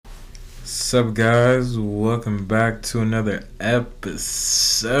Sup guys, welcome back to another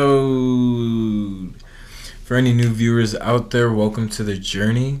episode. For any new viewers out there, welcome to the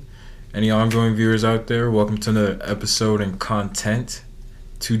journey. Any ongoing viewers out there, welcome to another episode and content.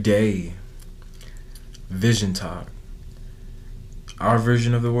 Today, Vision Talk. Our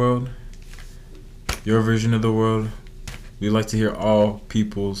version of the world, your version of the world. We like to hear all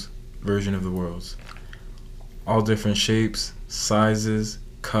people's version of the world. All different shapes, sizes,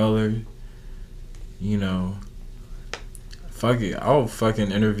 color. You know, fuck it. I'll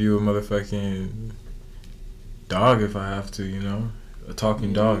fucking interview a motherfucking dog if I have to, a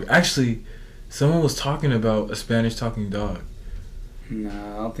talking dog. Actually, someone was talking about a Spanish talking dog. No,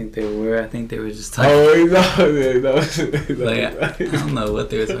 I don't think they were. I think they were just talking. Oh, no. I don't know what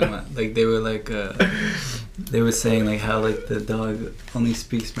they were talking about. Like, they were like, they were saying like how like the dog only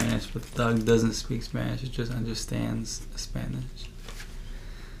speaks Spanish, but the dog doesn't speak Spanish. It just understands Spanish.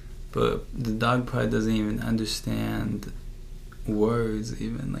 But the dog probably doesn't even understand words,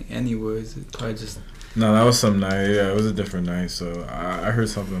 even like any words. It probably just. No, that was some night. Yeah, it was a different night. So I heard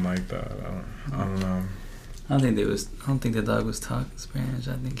something like that. I don't know. I don't think the dog was talking Spanish.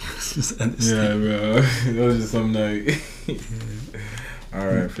 I think it was just understanding. Yeah, bro. It was just some night. Yeah. All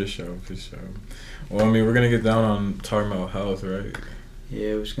right, for sure. Well, I mean, we're gonna get down on talking about health, right?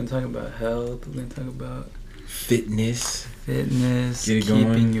 Yeah, we're just gonna talk about health. We're gonna talk about fitness, keeping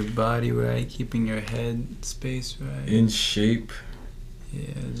going. your body right, keeping your head space right, in shape.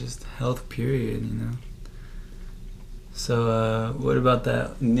 Yeah, just health period, So, what about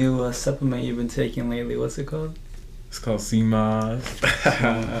that new supplement you've been taking lately? What's it called? It's called CMOS.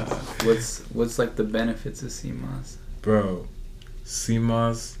 What's like the benefits of CMOS? Bro,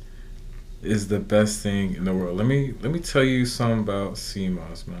 CMOS is the best thing in the world. Let me tell you something about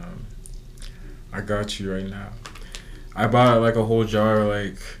CMOS, man. I got you right now. I bought like a whole jar.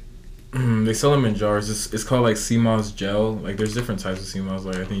 Like they sell them in jars. It's called like CMOS gel. Like there's different types of CMOS.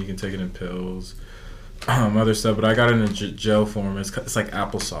 Like I think you can take it in pills, other stuff. But I got it in a gel form. It's like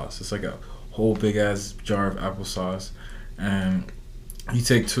applesauce. It's like a whole big ass jar of applesauce, and you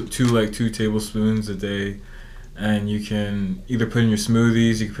take two tablespoons a day, and you can either put in your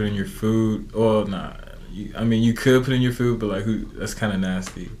smoothies. You can put in your food. Well, nah. You could put in your food, but like that's kind of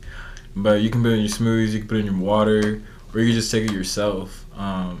nasty. But you can put it in your smoothies, you can put it in your water, or you can just take it yourself.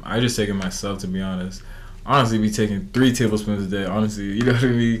 I just take it myself, to be honest. Honestly, be taking 3 tablespoons a day, honestly. You know what I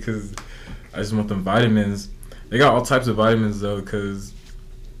mean? Because I just want them vitamins. They got all types of vitamins, though, because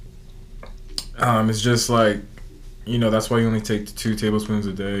it's just like, that's why you only take 2 tablespoons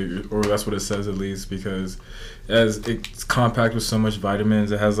a day, or that's what it says at least, because it's compact with so much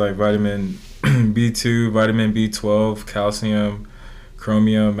vitamins. It has like vitamin B2, vitamin B12, calcium,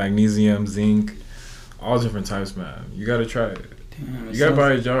 chromium, magnesium, zinc, all different types, man. You gotta try it. Damn, you gotta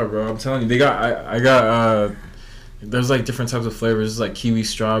buy a jar, bro. I'm telling you, they got. I got. There's like different types of flavors. It's like kiwi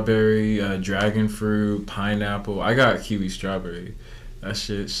strawberry, dragon fruit, pineapple. I got kiwi strawberry. That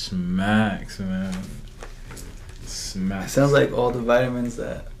shit smacks, man. Smacks. It sounds like all the vitamins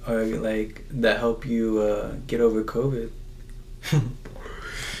that are like that help you get over COVID.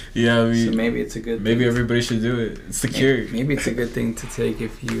 Yeah, I mean, so maybe it's a good. Maybe everybody should do it. It's the cure. Maybe it's a good thing to take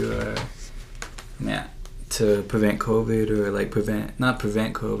if you to prevent COVID or like not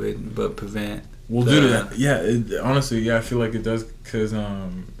prevent COVID, but prevent. We'll do that. Yeah, honestly, yeah, I feel like it does because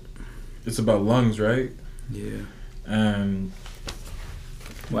it's about lungs, right? Yeah.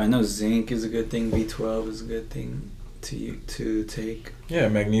 Well, I know zinc is a good thing. B12 is a good thing to take. Yeah,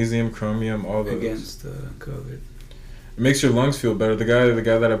 magnesium, chromium, all those against COVID. It makes your lungs feel better. The guy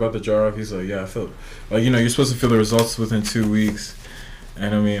that I bought the jar off, he's like, yeah, I feel like you're supposed to feel the results within 2 weeks,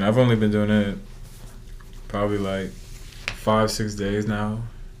 and I mean, I've only been doing it probably like 5-6 days now,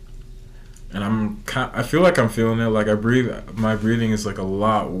 and I feel like I'm feeling it. Like my breathing is like a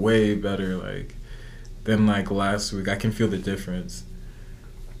lot way better like than like last week. I can feel the difference,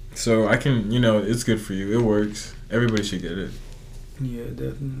 so I can it's good for you. It works. Everybody should get it. Yeah,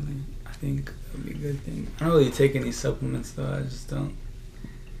 definitely. I think that would be a good thing. I don't really take any supplements though. I just don't.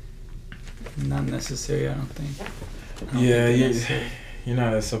 Not necessary, I don't think. You're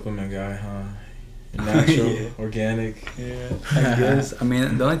not a supplement guy, huh? You're natural, yeah. Organic. Yeah, I guess. I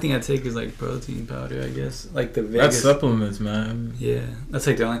mean, the only thing I take is like protein powder, I guess. Like the Vegas. That's supplements, man. Yeah, that's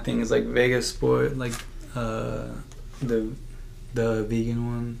like the only thing is like Vegas Sport, like the vegan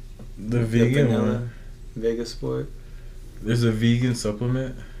one. The vegan one? Vegas Sport. There's a vegan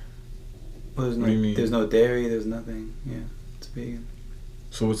supplement? Well, What do you mean? There's no dairy, there's nothing. Yeah, it's vegan.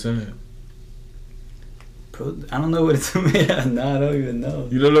 So what's in it? I don't know what it's made out of. No, I don't even know.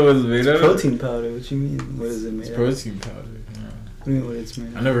 You don't know what it's made out of? Protein powder. What you mean? What is it made out of? It's protein powder. Yeah. What do you mean what it's made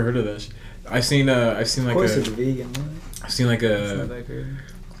of? I never heard of that. I've seen like of course it's vegan. What? I've seen like It's not that good.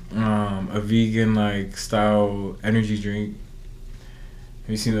 a vegan like style energy drink. Have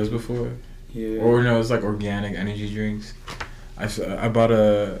you seen those before? Yeah. Or no, it's like organic energy drinks. I bought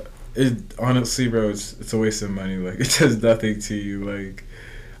honestly, bro, it's a waste of money. Like it does nothing to you. Like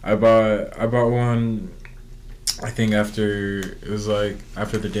I bought one. I think after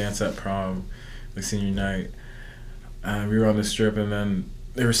the dance at prom, like senior night, we were on the strip, and then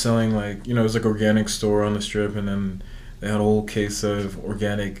they were selling like, it was like organic store on the strip, and then they had a whole case of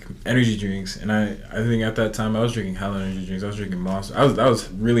organic energy drinks. And I think at that time I was drinking hella energy drinks. I was drinking Monster. That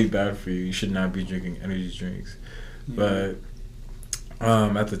was really bad for you. You should not be drinking energy drinks. Yeah.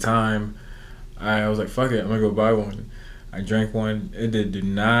 But at the time, I was like, fuck it, I'm gonna go buy one. I drank one. It did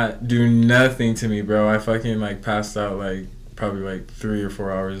not do nothing to me, bro. I fucking like passed out like probably like 3 or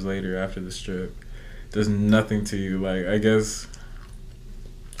 4 hours later after the strip. Does nothing to you. Like, I guess,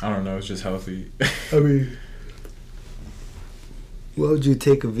 I don't know, it's just healthy. I mean, why would you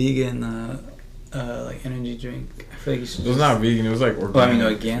take a vegan like energy drink? I feel like you should. It was not vegan. It was like organic. Well, I mean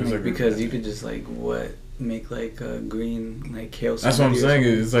organic, like because organic. You could just like make like a green like kale. That's what I'm saying.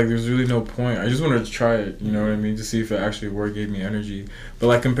 It's like there's really no point. I just wanted to try it. You know what I mean? To see if it actually worked, gave me energy. But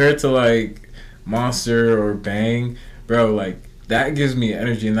like compared to like Monster or Bang, bro, like that gives me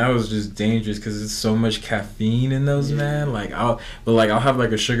energy, and that was just dangerous because it's so much caffeine in those, man. Like I'll have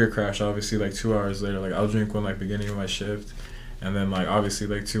like a sugar crash. Obviously, like 2 hours later, like I'll drink one like beginning of my shift, and then like obviously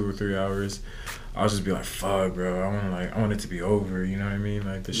like 2 or 3 hours, I'll just be like, fuck, bro. I want it to be over. You know what I mean?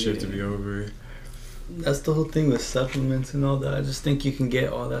 Like the shift to be over. That's the whole thing with supplements and all that. I just think you can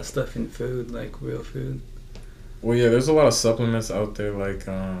get all that stuff in food, like real food. Well, yeah, there's a lot of supplements out there, like,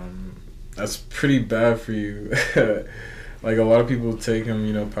 that's pretty bad for you. Like, a lot of people take them,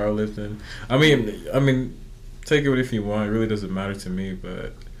 powerlifting. I mean, take it if you want. It really doesn't matter to me,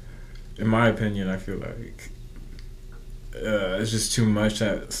 but in my opinion, I feel like it's just too much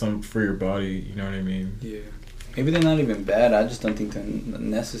for your body, you know what I mean? Yeah. Maybe they're not even bad. I just don't think they're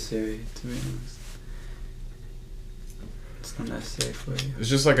necessary, to be honest. It's not necessary for you. It's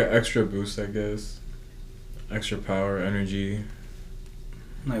just like an extra boost, I guess. Extra power, energy.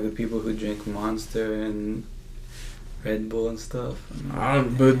 Like the people who drink Monster and Red Bull and stuff.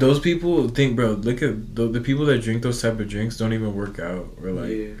 But those people think, bro, look at the people that drink those type of drinks don't even work out.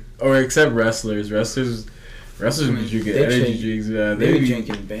 Or except wrestlers. Wrestlers be drinking energy drinks, man. They be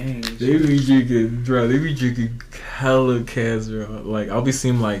drinking bangs. They be drinking hella cans, bro. Like, I'll be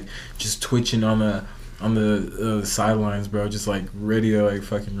seeing, like, just twitching on the sidelines, bro, just like ready to like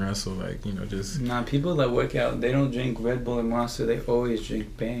fucking wrestle, like, just. Nah, people that work out, they don't drink Red Bull and Monster. They always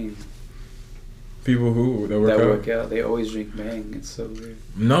drink Bang. People that work out, they always drink Bang. It's so weird.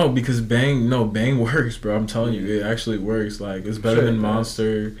 No, because Bang works, bro. I'm telling you, it actually works. Like, it's better than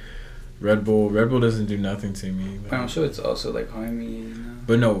Monster. Red Bull doesn't do nothing to me. Like, I'm sure it's also like harming you,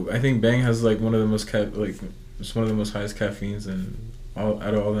 But no, I think Bang has like one of the most it's one of the most highest caffeines out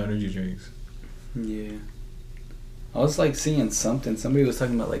of all the energy drinks. Yeah. I was like seeing somebody was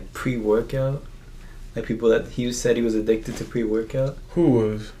talking about like pre-workout, like people that he said he was addicted to pre-workout. Who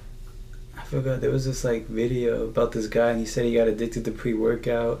was? I forgot. There was this like video about this guy, and he said he got addicted to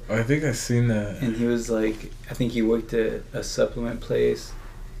pre-workout. I think I've seen that. And he was like, I think he worked at a supplement place,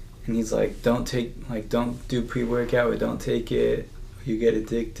 and he's like, don't do pre-workout or don't take it, or you get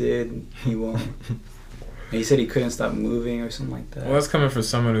addicted. He won't. And he said he couldn't stop moving or something like that. Well, that's coming from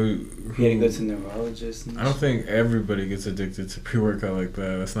someone who he had to go to a neurologist. I don't think everybody gets addicted to pre-workout like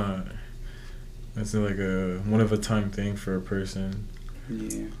that. That's not like a one-of-a-time thing for a person.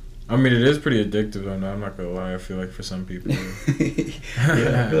 Yeah. I mean, it is pretty addictive, though. No, I'm not gonna lie. I feel like for some people. Yeah,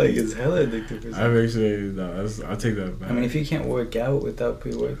 I feel like it's hella addictive for some people. I'll take that back. I mean, if you can't work out without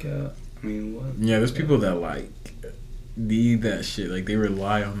pre-workout, I mean, what? Yeah, there's people that like need that shit. Like, they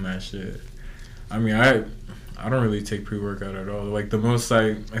rely on that shit. I mean, I don't really take pre-workout at all. Like, I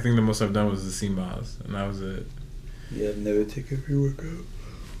think the most I've done was the CMOS, and that was it. Yeah, I've never taken pre-workout.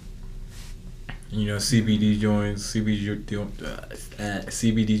 CBD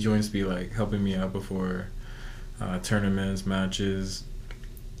joints be like helping me out before tournaments, matches.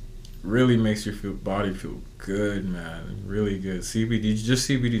 Really makes your body feel good, man. Really good. Just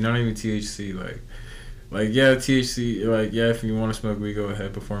CBD, not even THC. Like yeah, THC. Like, yeah, if you want to smoke weed, go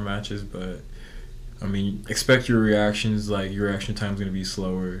ahead before matches. But I mean, expect your reactions. Like, your reaction time's gonna be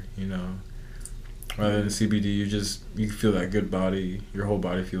slower. Rather than CBD, you can feel that good body. Your whole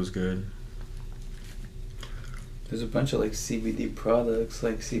body feels good. There's a bunch of like CBD products,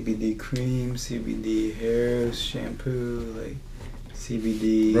 like CBD cream, CBD hair shampoo, like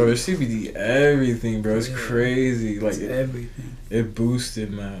CBD. Bro, there's CBD everything, bro. It's crazy. Like it's everything. It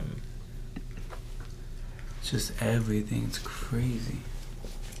boosted, man. It's just everything. It's crazy.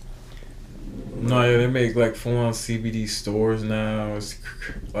 No, yeah, they make like full-on CBD stores now. It's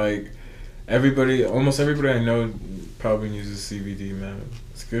like almost everybody I know probably uses CBD, man.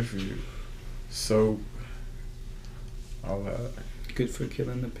 It's good for you. Soap, all that. Good for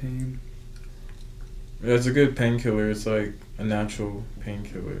killing the pain. Yeah, it's a good painkiller. It's like a natural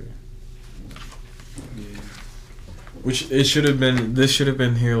painkiller. Yeah. Which it should have been. This should have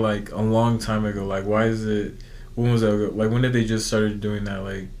been here like a long time ago. Like, why is it? When was that? Like, when did they just started doing that?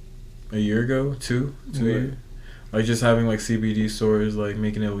 Like, a year ago, two years. Like just having like CBD stores, like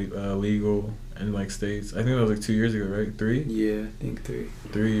making it legal in like states. I think that was like 2 years ago, right? 3? Yeah, I think 3.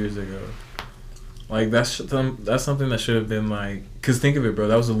 3 years ago. Like that's something that should have been like, cause think of it, bro.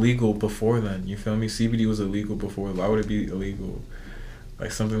 That was illegal before then. You feel me? CBD was illegal before. Why would it be illegal?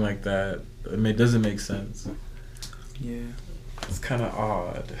 Like something like that. I mean, it doesn't make sense. Yeah. It's kind of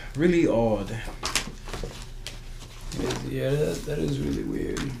odd. Really odd. Yeah, that is really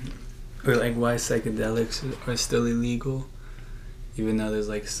weird. Or like why psychedelics are still illegal, even though there's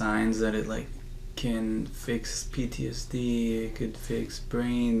like signs that it like can fix PTSD. It could fix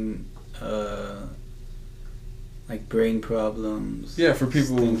brain problems. Yeah, for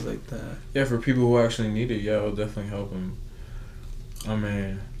people, things like that. Yeah, for people who actually need it, yeah, it'll definitely help them. I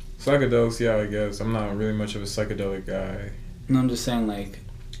mean, psychedelics, yeah, I guess. I'm not really much of a psychedelic guy. No, I'm just saying, like,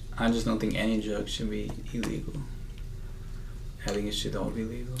 I just don't think any drug should be illegal. I think it should all be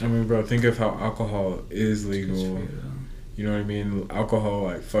legal. I mean, bro, think of how alcohol is legal. You know what I mean? Alcohol,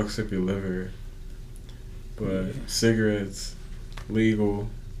 like, fucks up your liver. But cigarettes, legal,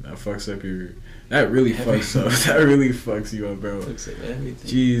 that fucks up your... That really fucks up. That really fucks you up, bro. Fucks up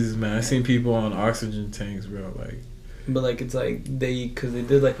everything. Jeez, man. I seen people on oxygen tanks, bro. Like... But, like, it's like because they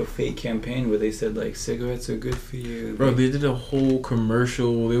did, like, a fake campaign where they said, like, cigarettes are good for you. Bro, they did a whole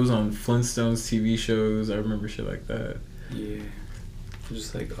commercial. It was on Flintstones TV shows. I remember shit like that. Yeah.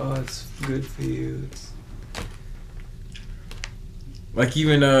 Just like, oh, it's good for you. Like,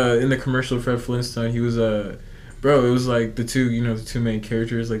 even in the commercial, Fred Flintstone, he was bro, it was like the two main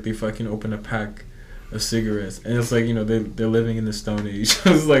characters, like, they fucking open a pack of cigarettes. And it's like, they're living in the Stone Age.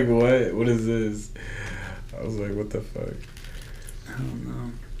 I was like, what? What is this? I was like, what the fuck? I don't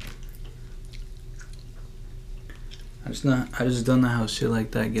know. I just don't know how shit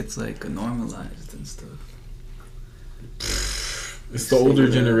like that gets, like, normalized and stuff. It's the older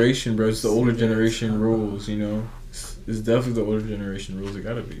generation, bro. It's the older generation rules, It's definitely the older generation rules. It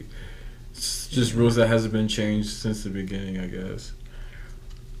gotta be. It's just rules that hasn't been changed since the beginning, I guess.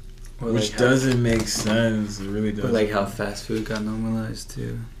 Or which like doesn't make sense. It really doesn't. Or like how fast food got normalized,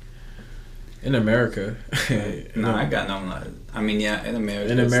 too. In America. No, I got normalized. I mean, yeah, in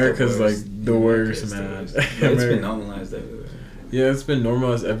America. In America's like the worst, man. It's been normalized everywhere. Yeah, it's been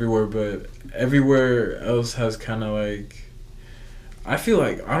normalized everywhere, but everywhere else has kind of like... I feel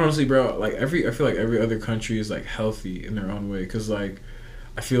like, honestly, bro, like I feel like every other country is like healthy in their own way, because like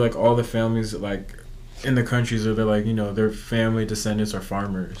I feel like all the families like in the countries are, they're like, their family descendants are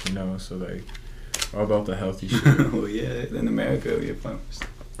farmers, so like all about the healthy shit. Well, yeah, in America we're farmers.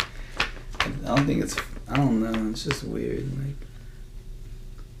 I don't know, it's just weird. Like,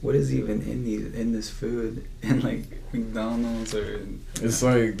 what is even in this food? In like McDonald's or... It's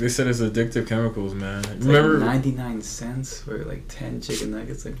like, they said it's addictive chemicals, man. It's remember, like 99 cents for like 10 chicken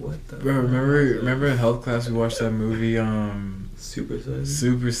nuggets. Like, what the... Bro, remember in health class we watched that movie,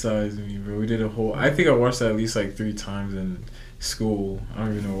 Super Size Me, bro. We did a whole... I think I watched that at least like 3 times in school. I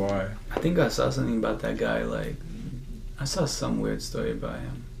don't even know why. I think I saw something about that guy, like... I saw some weird story about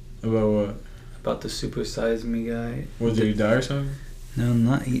him. About what? About the Super Size Me guy. Did he die or something?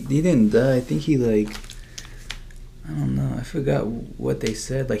 No, he didn't die. I think he, like... I don't know. I forgot what they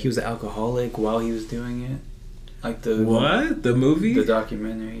said. Like, he was an alcoholic while he was doing it. Like, the... What? The movie? The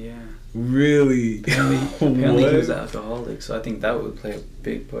documentary, yeah. Really? Apparently he was an alcoholic, so I think that would play a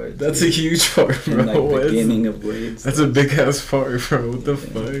big part. That's a huge part, bro. In, like, the gaining of weight. That's a big-ass part, bro. What the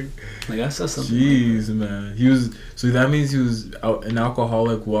fuck? Like, I saw something. Jeez, like man. He was... So that means he was an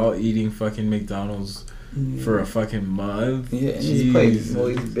alcoholic while eating fucking McDonald's... For a fucking month. Yeah, and he's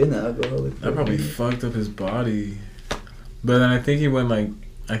been an alcoholic. That probably fucked up his body. But then I think he went like...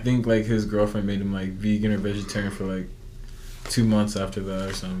 I think like his girlfriend made him like vegan or vegetarian for like 2 months after that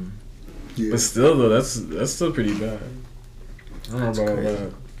or something. Yeah. But still though, that's still pretty bad. I don't know about all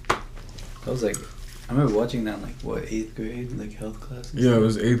that. I was like... I remember watching that in like, what, 8th grade? Like health class? Yeah, it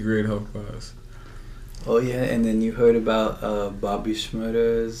was 8th grade health class. Oh yeah, and then you heard about Bobby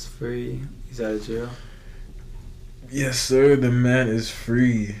Schmurder is free. He's out of jail. Yes, sir. The man is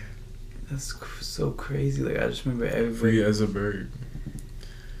free. That's so crazy. Like I just remember everybody Free as a bird.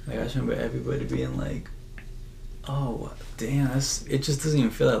 Like I just remember everybody being like, "Oh, damn, it just doesn't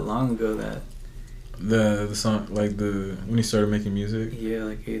even feel that long ago that." The song, like when he started making music. Yeah,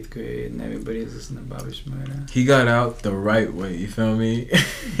 like 8th grade, and everybody's listening to Bobby Shmurda. He got out the right way. You feel me?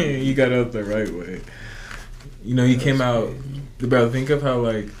 He got out the right way. You know, he came out. Crazy. Bro, think of how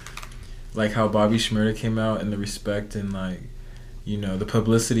like how Bobby Shmurda came out and the respect and like, you know, the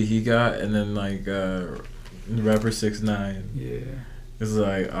publicity he got, and then like rapper 6ix9ine. Yeah. It's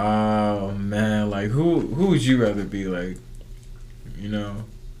like, oh man, like who would you rather be, like, you know,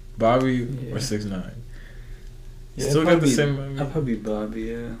 Bobby or 6ix9ine? Yeah, Still got the same. I'll probably Bobby.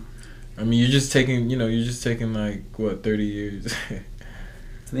 Yeah. I mean, you're just taking like what, 30 years. I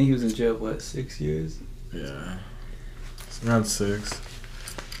think he was in jail 6 years. Yeah, it's around 6.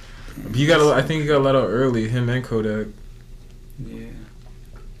 I think he got let out early. Him and Kodak. Yeah.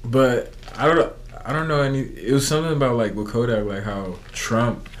 But I don't know any. It was something about like with Kodak, like how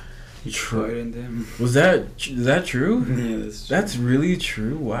Trump. He pardoned him. Is that true? Yeah, that's true. That's really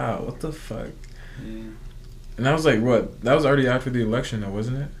true. Wow, what the fuck? Yeah. And that was like what? That was already after the election, though,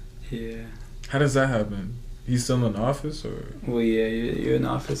 wasn't it? Yeah. How does that happen? He's still in office, or? Well, yeah, you're in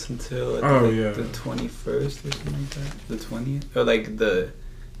office until the 21st or something like that. The 20th, or like the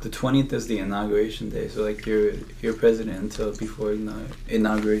 20th is the inauguration day. So like you're president until before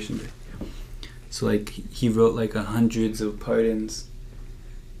inauguration day. So like he wrote like hundreds of pardons,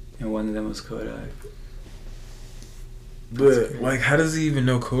 and one of them was Kodak. But like, how does he even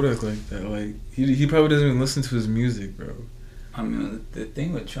know Kodak like that? Like he probably doesn't even listen to his music, bro. I mean, the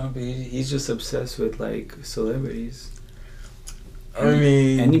thing with Trump, he's just obsessed with like celebrities. I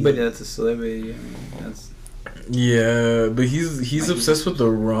mean, anybody that's a celebrity, I mean, that's. Yeah, but he's obsessed with the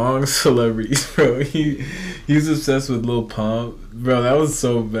wrong celebrities, bro. He's obsessed with Lil Pump, bro. That was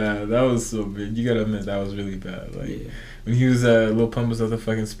so bad. That was so bad. You gotta admit that was really bad. Like when he was Lil Pump was at the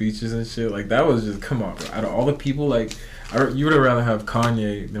fucking speeches and shit. Like that was just, come on, bro. Out of all the people, like you would have rather have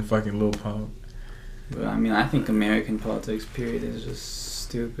Kanye than fucking Lil Pump. But I mean, I think American politics, period, is just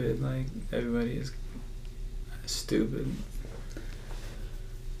stupid. Like everybody is stupid.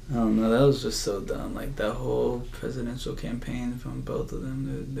 I don't know, that was just so dumb. Like that whole presidential campaign from both of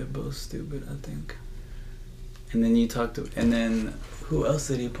them, they're both stupid, I think. And then who else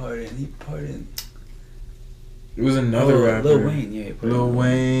did he pardon? He pardoned. It was another rapper. Lil Wayne, yeah. Lil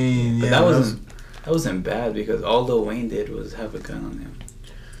Wayne, but yeah. That wasn't bad because all Lil Wayne did was have a gun on him.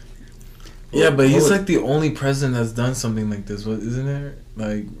 Yeah, but he's like the only president that's done something like this. What, isn't there?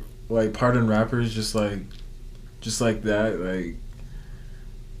 Like pardon rappers just like that,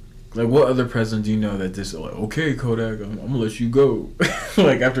 like what other president do you know that just like, okay, Kodak, I'm gonna let you go,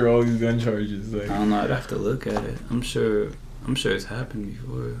 like after all these gun charges? Like, I don't know. I'd have to look at it. I'm sure it's happened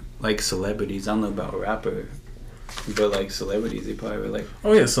before. Like celebrities, I don't know about rapper, but like celebrities, they probably were like.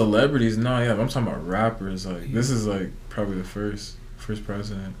 Oh yeah, celebrities. No, yeah, I'm talking about rappers. Like this is like probably the first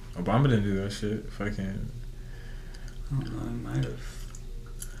president. Obama didn't do that shit. If I can. I don't know. He might have.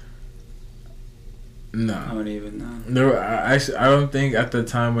 No. I don't even know. I don't think at the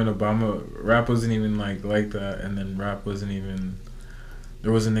time when Obama, rap wasn't even like that, and then rap wasn't even,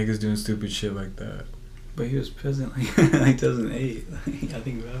 there wasn't niggas doing stupid shit like that. But he was president like 2008. I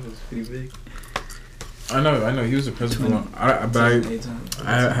think rap was pretty big. I know he was a president. I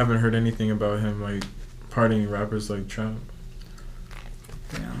haven't heard anything about him like pardoning rappers like Trump.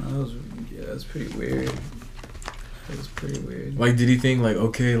 Damn, that's pretty weird. It was pretty weird. Like, did he think like,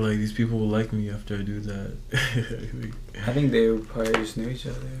 okay, like these people will like me after I do that? I think they probably just knew each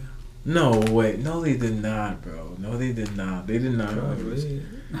other. No way, no, they did not, bro. No, they did not. They did not. Probably.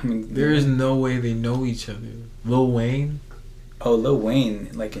 I mean, there is no way they know each other. Lil Wayne. Oh, Lil Wayne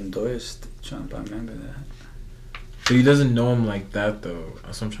like endorsed Trump. I remember that. But he doesn't know him like that though.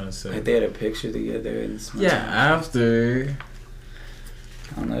 That's what I'm trying to say. Like they had a picture together and. Yeah, after.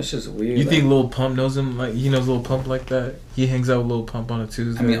 I don't know, it's just weird. You think Lil Pump knows him, like he knows Lil Pump like that? He hangs out with Lil Pump on a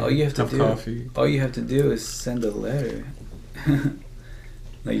Tuesday. I mean, all you have to do is send a letter.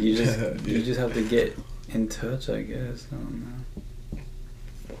 Like you just have to get in touch, I guess. I don't know.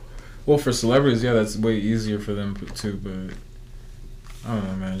 Well, for celebrities, yeah, that's way easier for them too. But I don't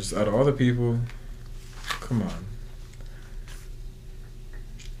know, man. Just out of all the people, come on.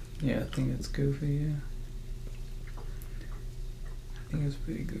 Yeah, I think it's goofy. Yeah. I think it's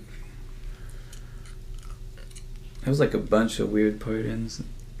pretty goofy. There was like a bunch of weird pardons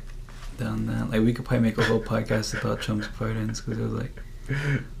down that. Like we could probably make a whole podcast about Trump's pardons because it was like,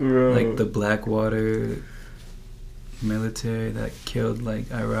 like the Blackwater military that killed like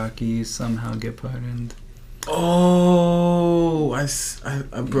Iraqis somehow get pardoned. Oh,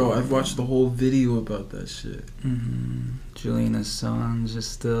 bro, I've watched the whole video about that shit. Julian Assange is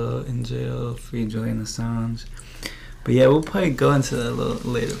still in jail. Free Julian Assange. But yeah, we'll probably go into that a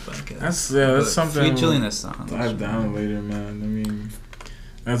little later podcast. That's something. Free Julian Assange. Dive down later, man. I mean,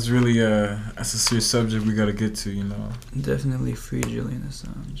 that's really that's a serious subject we gotta get to, you know. Definitely free Julian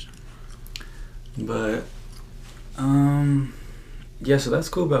Assange. But yeah, so that's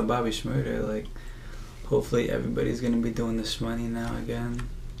cool about Bobby Shmurda. Like, hopefully everybody's gonna be doing the shmoney now again.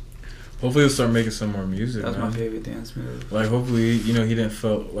 Hopefully he'll start making some more music. That's man. my favorite dance move. Like, hopefully, you know, he didn't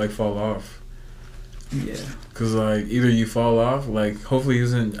fall off. Yeah. Cause like either you fall off, like hopefully he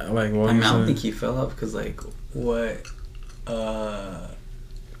wasn't like. Well, I don't think he fell off because like what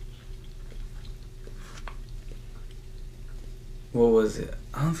was it?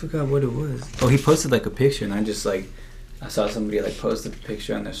 I don't forgot what it was. Oh, he posted like a picture, and I saw somebody like post a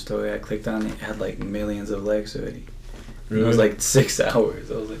picture on their story. I clicked on it, it had like millions of likes already. Really? It was like 6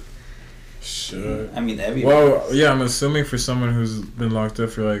 hours. I was like, shit. I mean, well, yeah, I'm assuming for someone who's been locked up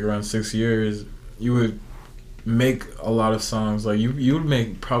for like around 6 years, you would make a lot of songs. Like you would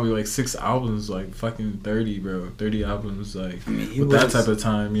make probably like 6 albums, like fucking 30, bro. 30 albums, like I mean, with that type of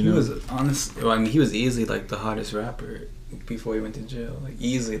time, you know. He was honestly, well, I mean, he was easily like the hottest rapper before he went to jail. Like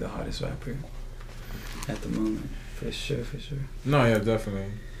easily the hottest rapper at the moment, for sure. No, yeah,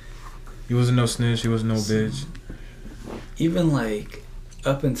 definitely. He wasn't no snitch. He wasn't no bitch. Even like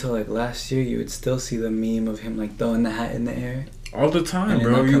up until like last year, you would still see the meme of him like throwing the hat in the air. All the time,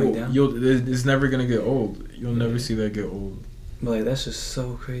 bro. It's never gonna get old. You'll never see that get old. But like that's just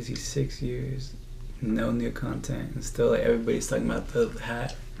so crazy. 6 years, no new content, and still like everybody's talking about the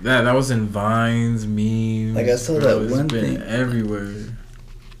hat. Yeah, that was in Vines, memes. Like I saw that one thing everywhere.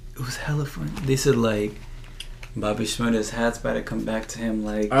 It was hella funny. They said like Bobby Shmurda's hat's about to come back to him.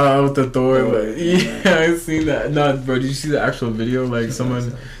 Like with the Thor. Like, yeah, I seen that. No, bro, did you see the actual video? Like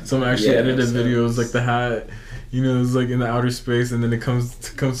someone actually edited a video. It was like the hat. You know, it's like in the outer space, and then it comes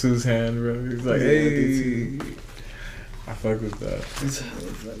to his hand, bro. He's like, hey. I fuck with that. It's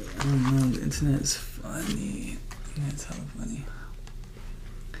hella funny. I don't know. The internet is funny. It's hella funny.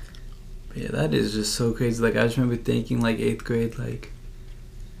 But yeah, that is just so crazy. Like, I just remember thinking, like, 8th grade, like,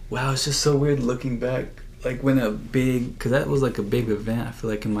 wow, it's just so weird looking back. Like, when because that was, like, a big event, I feel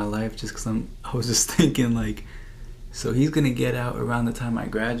like, in my life, just because I was just thinking, like, so he's going to get out around the time I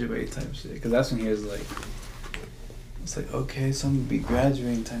graduate type shit. Because that's when he was, like, it's like, okay, so I'm going to be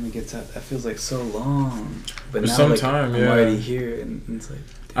graduating time he gets out. That feels like so long. But now, like, I'm already here, and it's like...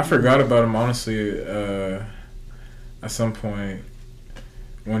 I forgot about him, honestly, at some point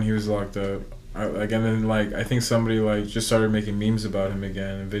when he was locked up. And then, like, I think somebody, like, just started making memes about him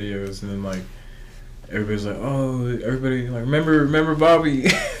again and videos, and then, like, everybody's like, oh, everybody, like, remember Bobby.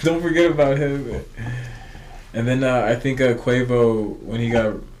 Don't forget about him. And then I think Quavo, when he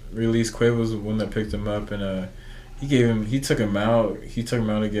got released, Quavo was the one that picked him up, and he took him out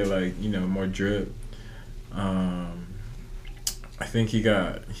to get, like, you know, more drip. I think he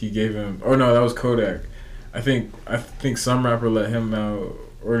gave him, or no, that was Kodak. I think some rapper let him out,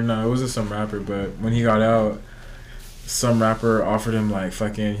 or no, it wasn't some rapper, but when he got out, some rapper offered him, like,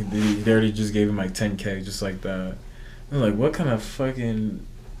 fucking, they already just gave him, like, 10K, just like that. I'm like, what kind of fucking,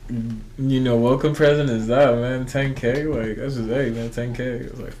 you know, welcome present is that, man? 10K? Like, that's just, hey, man, 10K. I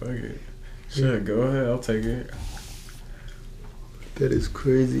was like, fuck it. Shit, go ahead, I'll take it. That is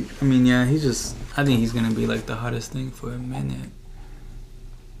crazy. I mean, yeah, I think he's gonna be, like, the hottest thing for a minute.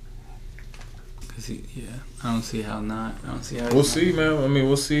 I don't see how not. I don't see how. We'll see, man. I mean,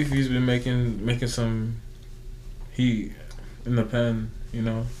 we'll see if he's been making some heat in the pen, you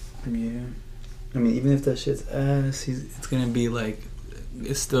know. Yeah. I mean, even if that shit's ass, it's gonna be like,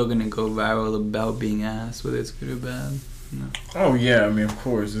 it's still gonna go viral about being ass, whether it's good or bad. You know? Oh yeah, I mean, of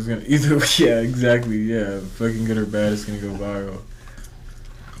course, it's gonna either. Yeah, exactly. Yeah, fucking good or bad, it's gonna go viral.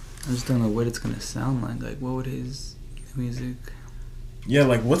 I just don't know what it's gonna sound like. Like, what would his music? Yeah,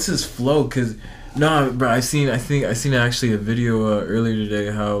 like, what's his flow? Cause no, bro, I seen actually a video earlier today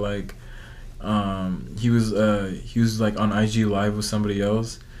how, like, he was like on IG Live with somebody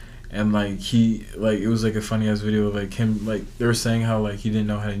else, and like it was like a funny ass video of, like, him, like, they were saying how, like, he didn't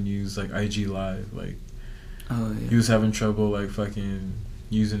know how to use, like, IG Live, like, oh yeah, he was having trouble, like, fucking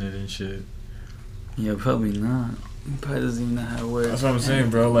using it and shit. Yeah, probably not. He probably doesn't even know how it works. That's what I'm saying,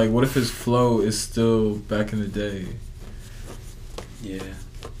 bro. Like, what if his flow is still back in the day? Yeah,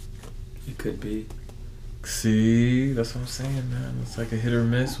 it could be. See, that's what I'm saying, man. It's like a hit or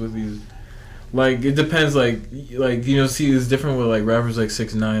miss with these. Like, it depends. Like, you know, see, it's different with, like, rappers like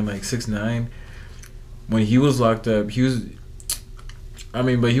 6ix9ine. Like 6ix9ine, when he was locked up, but he was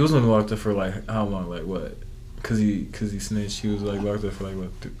only locked up for, like, how long? Like, what, cause he snitched. He was like locked up for like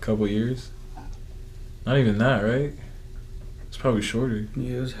what, a couple years. Not even that, right? It's probably shorter.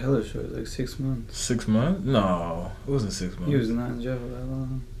 Yeah, it was hella short, like 6 months. 6 months? No, it wasn't 6 months. He was not in jail for that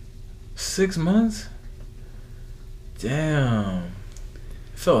long. 6 months? Damn. It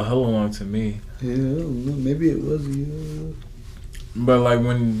felt hella long to me. Yeah, I don't know. Maybe it was a year. But like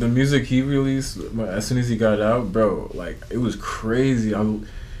when the music he released, as soon as he got out, bro, like it was crazy.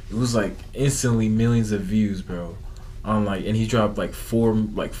 It was like instantly millions of views, bro. On like, and he dropped like four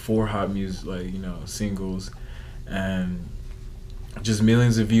hot music, like, you know, singles, and just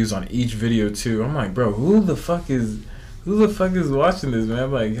millions of views on each video too. I'm like, bro, who the fuck is watching this,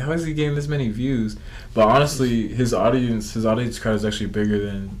 man? Like, how is he getting this many views? But honestly, his audience crowd is actually bigger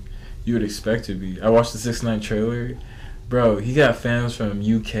than you would expect to be. I watched the 6ix9ine trailer, bro. He got fans from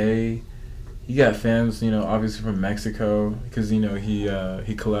UK. He got fans, you know, obviously from Mexico, because, you know, he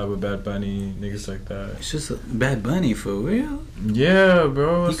collabed with Bad Bunny, niggas like that. It's just Bad Bunny for real. Yeah,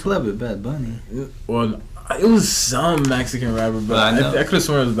 bro. He collabed with Bad Bunny. Well, it was some Mexican rapper, but I could have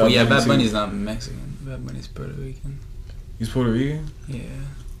sworn it was Bad Bunny. Yeah, Bad Bunny's not Mexican. Bad Bunny's Puerto Rican. He's Puerto Rican? Yeah.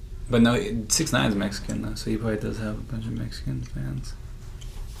 But no, 6ix9ine's Mexican though, so he probably does have a bunch of Mexican fans.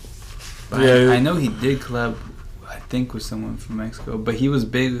 But yeah, I know he did collab, I think, with someone from Mexico, but he was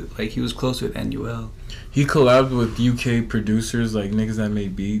big, like he was close with NUL. He collabed with UK producers, like niggas that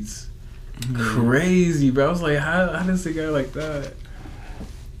made beats. Crazy, bro. I was like, how does a guy like that?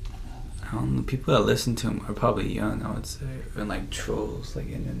 I don't know. People that listen to him are probably young, I would say, and like trolls, like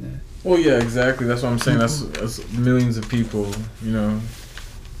internet. Well, yeah, exactly. That's what I'm saying. That's millions of people, you know.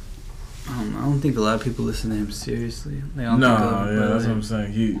 I don't think a lot of people listen to him seriously. Yeah, that's what I'm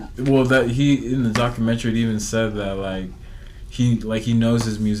saying. He in the documentary even said that he knows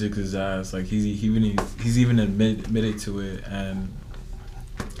his music is ass. Like he's even admitted to it, and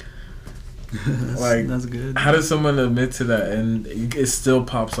that's good. How does someone admit to that and it still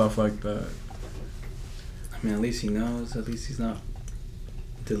pops off like that? I mean, at least he knows. At least he's not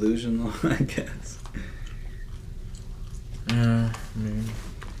delusional, I guess. Yeah, I mean.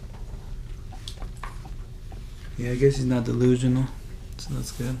 Yeah, I guess he's not delusional, so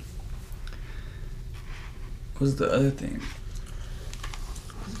that's good. What's the other thing?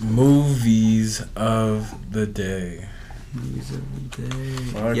 Movies of the day. Movies of the day.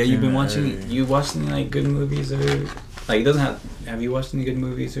 Fucking yeah, you've been watching. You watched any like good movies or like it doesn't have? Have you watched any good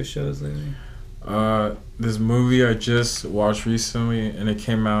movies or shows lately? This movie I just watched recently, and it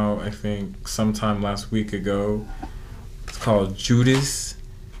came out I think sometime last week ago. It's called Judas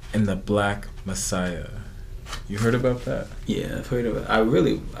and the Black Messiah. You heard about that? Yeah, I've heard of it. I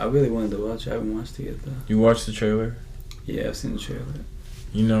really wanted to watch it. I haven't watched it yet though. You watched the trailer? Yeah, I've seen the trailer.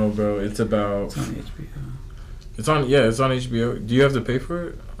 You know, bro, it's on HBO. It's on HBO. Do you have to pay for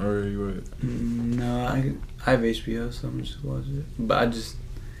it, or you would? No, I have HBO, so I'm just watching it. But I just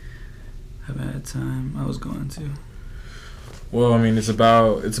haven't had time. I was going to. Well, I mean, it's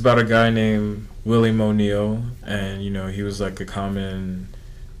about a guy named William O'Neill, and you know he was like a common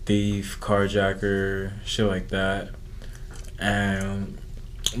thief, carjacker, shit like that.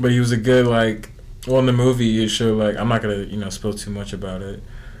 But he was a good in the movie it showed I'm not gonna spill too much about it,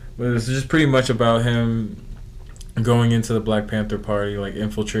 but it's just pretty much about him going into the Black Panther Party,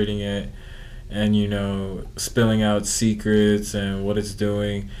 infiltrating it, and spilling out secrets and what it's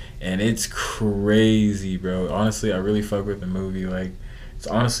doing, and it's crazy, bro. Honestly, I really fuck with the movie. It's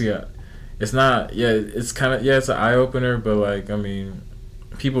honestly it's not it's kind of it's an eye opener, but I mean,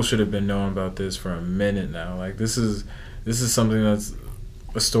 people should have been knowing about this for a minute now. This is something that's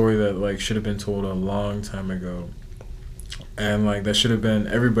a story that should have been told a long time ago, and that should have been,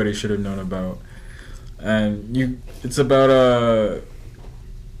 everybody should have known about. And it's about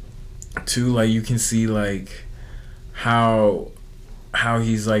too, you can see how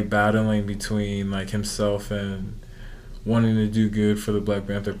he's battling between himself and wanting to do good for the Black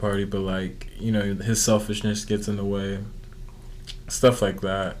Panther Party, but his selfishness gets in the way, stuff like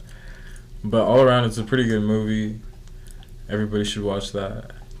that. But all around, it's a pretty good movie. Everybody should watch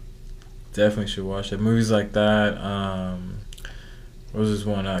that. Definitely should watch it. Movies like that. What was this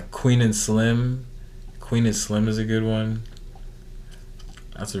one? Queen and Slim. Queen and Slim is a good one.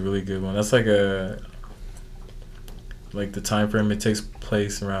 That's a really good one. That's the time frame it takes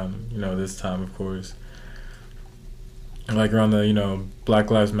place around, this time, of course. Around the,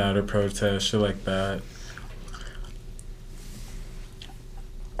 Black Lives Matter protest, shit like that.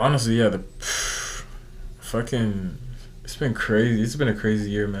 Honestly, yeah, it's been crazy. It's been a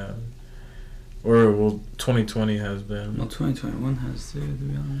crazy year, man. Or, 2020 has been. Well, 2021 has too, to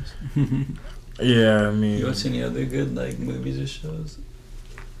be honest. Yeah, I mean... You watch any other good, movies or shows?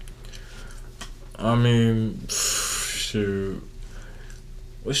 I mean, shoot.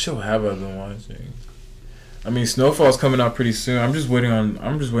 What show have I been watching? I mean, Snowfall's coming out pretty soon. I'm just waiting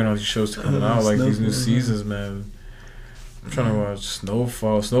on these shows to come out, like these new seasons, man. I'm trying to watch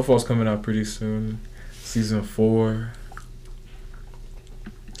Snowfall. Snowfall's coming out pretty soon. Season 4.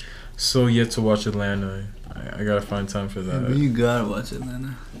 So yet to watch Atlanta. I gotta find time for that. Yeah, you gotta watch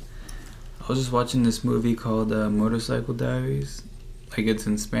Atlanta. I was just watching this movie called Motorcycle Diaries. Like, it's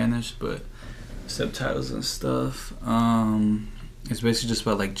in Spanish, but subtitles and stuff. It's basically just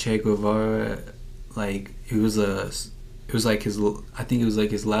about like Che Guevara. Like, it was like his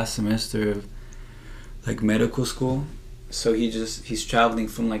last semester of like medical school. So he's traveling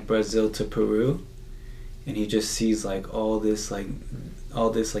from like Brazil to Peru, and he just sees like all this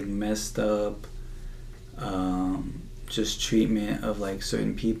messed up just treatment of like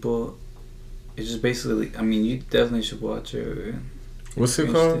certain people. It's just basically, I mean, you definitely should watch it. What's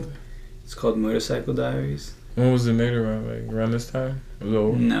it called? It's called Motorcycle Diaries. When was it made around? Like around this time? It was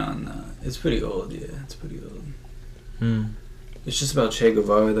old? No. It's pretty old, yeah. It's pretty old. It's just about Che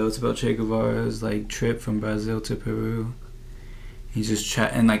Guevara, though. It's about Che Guevara's like trip from Brazil to Peru. He's just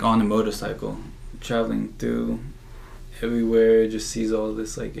and like on a motorcycle, traveling through everywhere, just sees all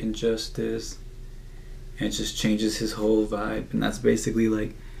this like injustice, and it just changes his whole vibe. And that's basically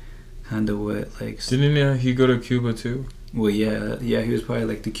like kind of what like. Didn't he go to Cuba too? Well, yeah. He was part of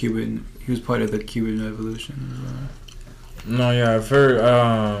like the Cuban. He was part of the Cuban Revolution as well. No, yeah, I've heard.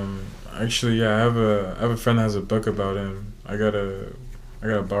 Actually, yeah, I have a friend that has a book about him. I gotta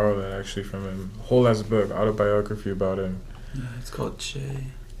borrow that actually from him. Whole ass book, autobiography about him. Yeah, it's called Che.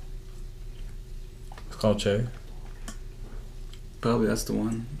 It's called Che. Probably that's the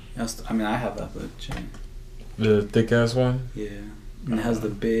one. I mean, I have that book, Che. The thick ass one. Yeah. And it has the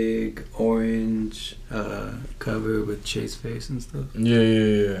big orange cover with Che's face and stuff.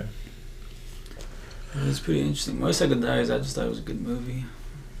 Yeah. It's pretty interesting. Motorcycle Diaries, I just thought it was a good movie.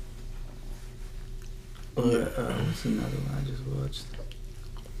 Or, what's another one I just watched?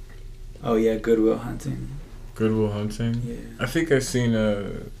 Oh, yeah, Good Will Hunting. Good Will Hunting? Yeah. I think I've seen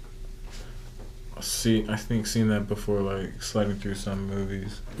seen that before, like, sliding through some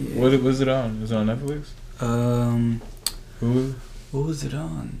movies. Yeah. What was it on? Was it on Netflix? Hulu? What was it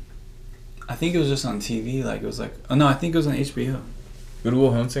on? I think it was just on TV. Like, it was like... Oh, no, I think it was on HBO. Good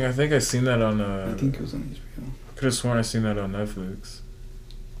Will Hunting? I think I seen that on... I think it was on HBO. I could have sworn I seen that on Netflix.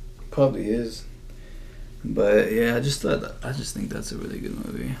 Probably is. But, yeah, I just think that's a really good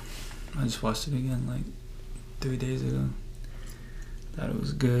movie. I just watched it again, like, 3 days ago. Thought it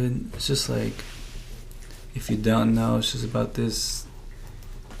was good. It's just like... If you don't know, it's just about this...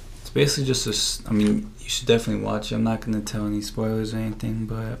 It's basically just I mean, you should definitely watch it. I'm not going to tell any spoilers or anything,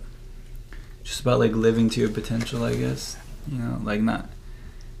 but... Just about, like, living to your potential, I guess. You know, like, not...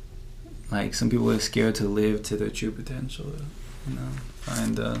 Like, some people are scared to live to their true potential, you know,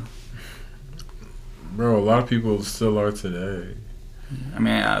 find... Bro, a lot of people still are today. I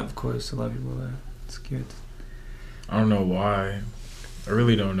mean, of course, a lot of people are scared. I don't know why. I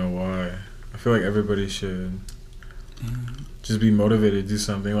really don't know why. I feel like everybody should just be motivated to do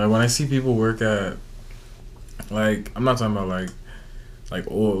something. Like, when I see people work at... Like, I'm not talking about,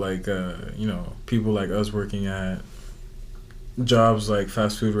 you know, people like us working at jobs like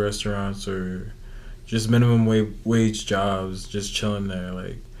fast food restaurants or just minimum wage jobs, just chilling there,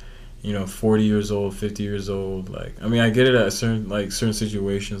 like, you know, 40 years old, 50 years old. Like, I mean, I get it at certain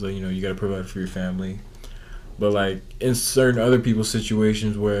situations, like, you know, you gotta provide for your family, but like in certain other people's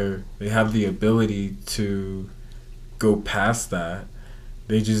situations where they have the ability to go past that,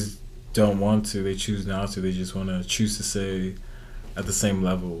 they just don't want to. They choose not to. They just want to choose to stay at the same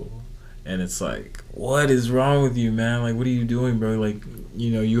level. And it's like, what is wrong with you, man? Like, what are you doing, bro? Like,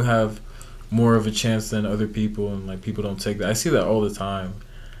 you know, you have more of a chance than other people, and like, people don't take that. I see that all the time.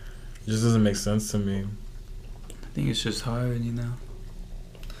 It just doesn't make sense to me. I think it's just hard, you know.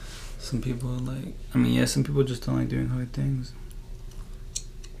 Some people like... I mean, yeah, some people just don't like doing hard things.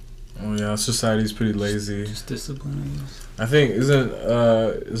 Oh yeah, society's pretty lazy. Just discipline, I guess. I think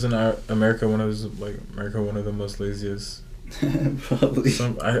isn't America one of the most laziest? Probably.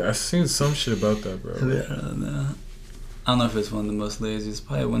 I seen some shit about that, bro. Yeah, I don't know. I don't know if it's one of the most laziest.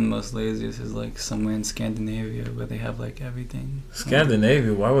 Probably one of the most laziest is like somewhere in Scandinavia where they have like everything.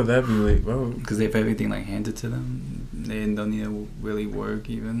 Scandinavia? Why would that be late? Because they have everything like handed to them. They don't need to really work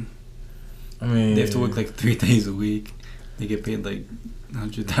even. I mean, they have to work like 3 days a week. They get paid like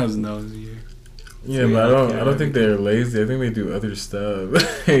 $100,000 a year. Yeah, so but I don't think they're lazy. I think they do other stuff.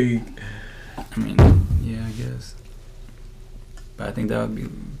 I mean, yeah, I guess. But I think that would be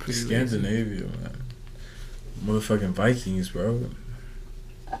pretty Scandinavia, man. Motherfucking Vikings, bro.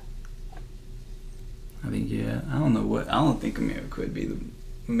 think, yeah. I don't know what. I don't think America would be the.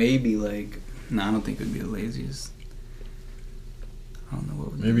 Maybe like. No, I don't think it would be the laziest. I don't know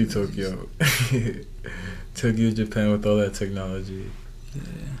what would be Maybe the laziest. Tokyo. Tokyo, Japan with all that technology. Yeah.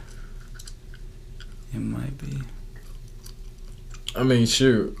 It might be. I mean,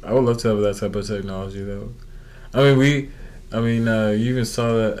 shoot. I would love to have that type of technology, though. You even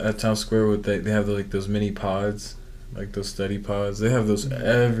saw that at Town Square with they have like those mini pods, like those study pods. They have those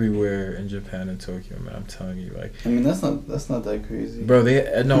everywhere in Japan and Tokyo, man. I'm telling you, like. I mean, that's not that crazy, bro.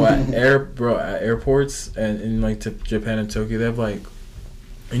 They no at at airports and in like Japan and Tokyo, they have like,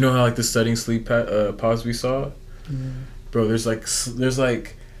 you know how like the studying sleep pods we saw, bro. There's like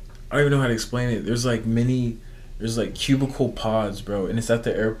I don't even know how to explain it. There's like cubicle pods, bro, and it's at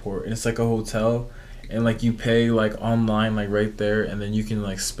the airport, and it's like a hotel. And like you pay like online like right there, and then you can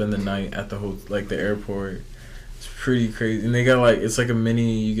like spend the night at the the airport. It's pretty crazy, and they got like it's like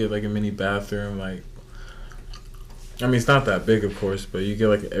you get like a mini bathroom. Like, I mean, it's not that big, of course, but you get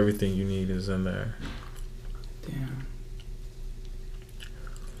like everything you need is in there. Damn.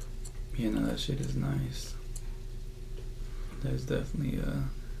 Yeah, no, that shit is nice. There's definitely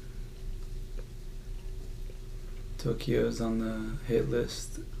Tokyo's on the hit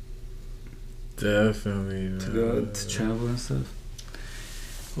list. Definitely, man. To go to travel and stuff.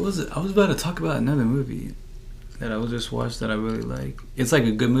 What was it? I was about to talk about another movie that I just watched that I really like. It's like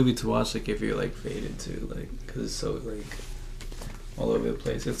a good movie to watch, like if you're like faded too, like because it's so like all over the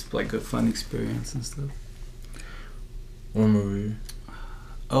place. It's like a fun experience and stuff. What movie?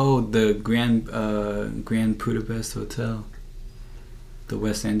 Oh, the Grand Budapest Hotel. The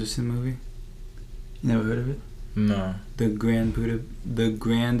Wes Anderson movie. You never heard of it? No. The Grand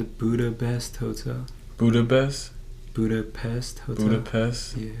Budapest Hotel. Budapest? Budapest Hotel.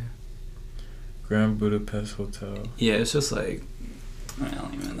 Budapest? Yeah. Grand Budapest Hotel. Yeah, it's just like I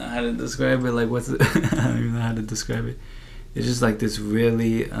don't even know how to describe it. Like what's it? I don't even know how to describe it. It's just like this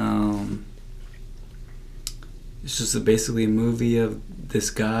really it's just basically a movie of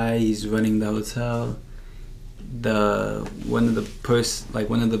this guy. He's running the hotel. One of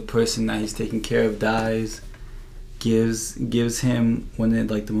the person that he's taking care of dies. Gives him one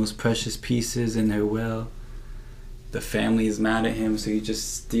of like the most precious pieces in their well. The family is mad at him, so he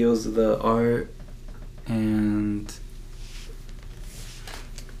just steals the art, and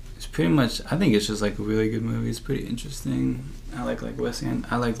it's pretty much. I think it's just like a really good movie. It's pretty interesting. I like Wes Anderson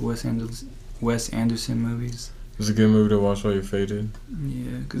movies. It's a good movie to watch while you're faded.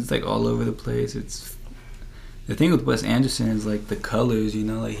 Yeah, because it's like all over the place. It's the thing with Wes Anderson is like the colors. You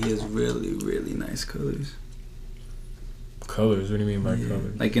know, like he has really really nice colors. Colors? What do you mean by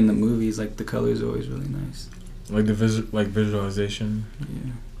colors? Like in the movies, like the colors are always really nice. Like the visualization.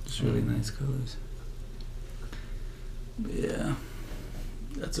 Yeah, it's really nice colors. But yeah,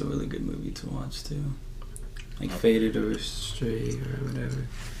 that's a really good movie to watch too. Like Faded or Stray or whatever.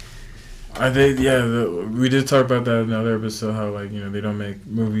 We did talk about that in another episode. How like they don't make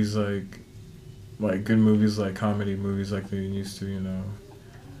movies like good movies like comedy movies like they used to.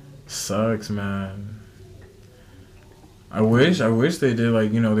 Sucks, man. I wish they did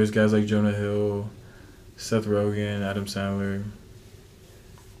like there's guys like Jonah Hill, Seth Rogen, Adam Sandler.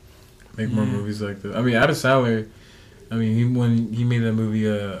 Make more movies like this. I mean, Adam Sandler. I mean, when he made that movie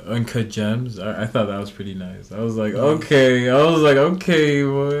Uncut Gems, I thought that was pretty nice. I was like, okay,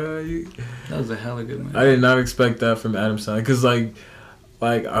 boy. That was a hella good movie. I did not expect that from Adam Sandler because like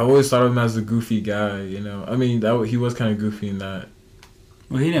I always thought of him as a goofy guy. I mean, he was kind of goofy in that.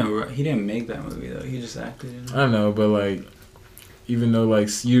 Well, he didn't make that movie though. He just acted in it. I know, but like, even though like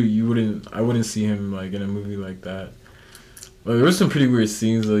I wouldn't see him like in a movie like that. Like, there were some pretty weird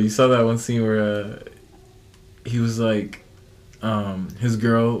scenes though. You saw that one scene where he was like, his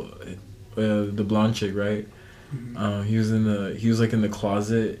girl, the blonde chick, right? Mm-hmm. He was like in the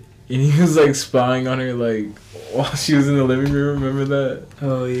closet and he was like spying on her like while she was in the living room. Remember that?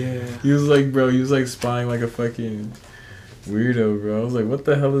 Oh yeah. He was like spying like a fucking weirdo, bro. I was like, what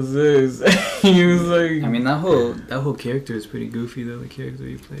the hell is this? He was like, I mean, that whole character is pretty goofy though. The character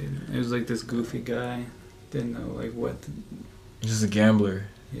he played, it was like this goofy guy, didn't know like what. Just a gambler.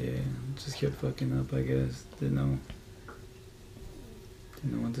 Yeah, just kept fucking up. I guess didn't know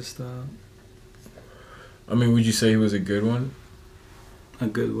when to stop. I mean, would you say he was a good one? A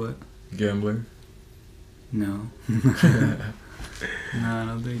good what? Gambler. No. No, I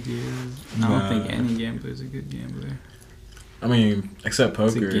don't think he is. I don't think any gambler is a good gambler. I mean, except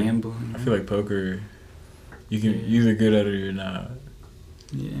poker. It's a gamble. I feel like poker, you're either good at it or you're not.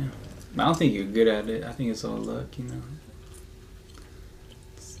 Yeah. I don't think you're good at it. I think it's all luck,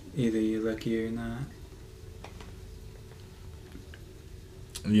 It's either you're lucky or not.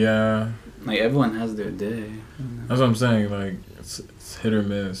 Yeah. Like everyone has their day. That's what I'm saying. Like it's hit or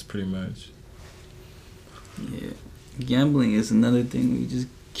miss, pretty much. Yeah, gambling is another thing we just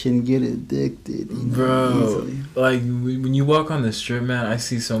can get addicted, Bro, easily. like when you walk on the strip, man, I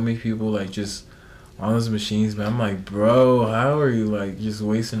see so many people like just on those machines, man. I'm like, bro, how are you like just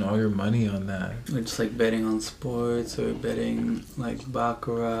wasting all your money on that? Or just like betting on sports or betting like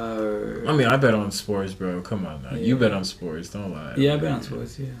baccarat or. I mean, I bet on sports, bro. Come on now, Yeah. you bet on sports. Don't lie. Yeah, I bet on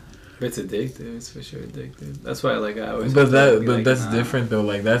sports. Yeah, but it's addictive. It's for sure addictive. That's why like I always. But like, that's different though.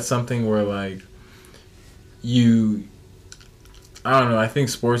 Like that's something where like you. I don't know. I think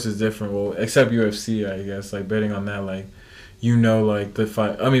sports is different. Well, except UFC, I guess. Like betting on that, like like the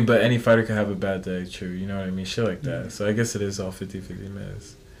fight. I mean, but any fighter could have a bad day. True, you know what I mean? Shit like that. Yeah. So I guess it is all 50-50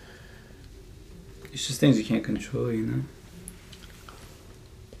 miss. It's just things you can't control, you know.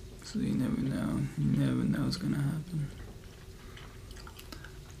 So you never know. You never know what's gonna happen.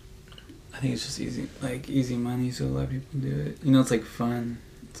 I think it's just easy money. So a lot of people do it. You know, it's like fun.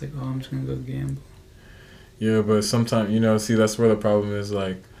 It's like, oh, I'm just gonna go gamble. Yeah, but sometimes see that's where the problem is.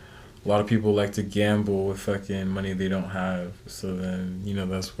 Like a lot of people like to gamble with fucking money they don't have. So then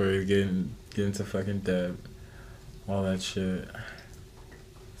that's where you get into fucking debt, all that shit.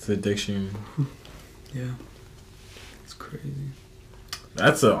 It's addiction. Yeah, it's crazy.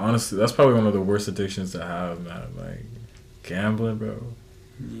 Honestly, that's probably one of the worst addictions to have, man. Like gambling, bro.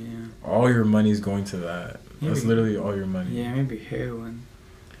 Yeah. All your money's going to that. That's literally all your money. Yeah, maybe heroin.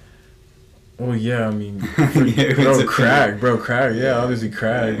 Oh yeah, I mean, Yeah, crack. Yeah, obviously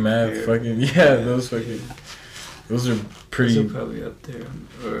crack, man. Yeah. Fucking those are pretty. Those are probably up there.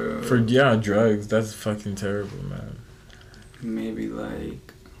 Or For drugs, that's fucking terrible, man. maybe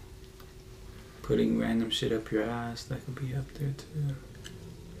like putting random shit up your ass, that could be up there too.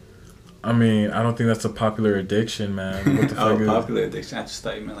 I mean, I don't think that's a popular addiction, man. What the fuck is popular addiction. I just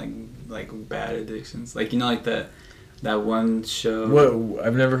thought you meant like bad addictions. Like like that one show. What?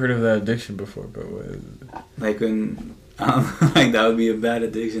 I've never heard of that addiction before, but what is it? Like when like that would be a bad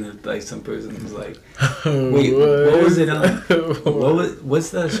addiction if like some person was like, wait, what was it on?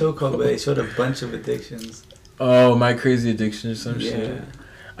 What's that show called? Where they showed a bunch of addictions. Oh, My Crazy Addiction or some shit.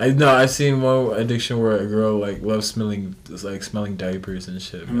 I've seen one addiction where a girl like loves smelling diapers and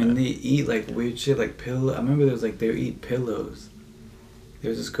shit. I mean, they eat like weird shit, like pillow. I remember there was like they would eat pillows. There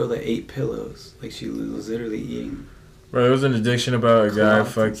was this girl that ate pillows. Like she was literally eating. Bro, there was an addiction about a guy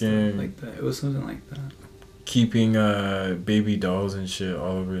fucking like that. It was something like that. Keeping baby dolls and shit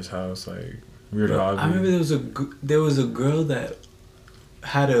all over his house, like weird hobby. I remember there was a girl that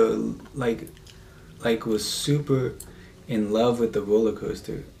had was super in love with the roller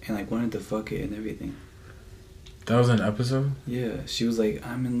coaster and like wanted to fuck it and everything. That was an episode? Yeah, she was like,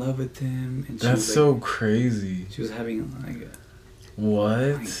 I'm in love with him, and she that's was, so crazy. She was having like what?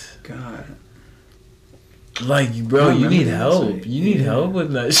 Oh my God. Like, bro, you need help. You need help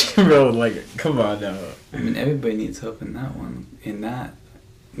with that shit, bro. Like, come on now. I mean, everybody needs help in that one. In that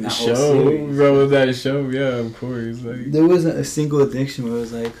show, bro. That show, yeah, of course. Like, there wasn't a single addiction where it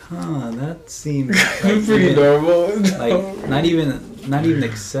was like, that seems like, pretty normal. Like, not even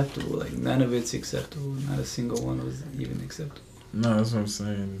acceptable. Like, none of it's acceptable. Not a single one was even acceptable. No, that's what I'm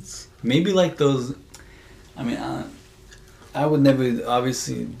saying. It's maybe like those. I mean, I would never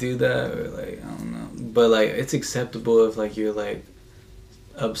obviously do that, or like I don't know, but like it's acceptable if like you're like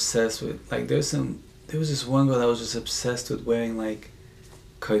obsessed with like there was this one girl that was just obsessed with wearing like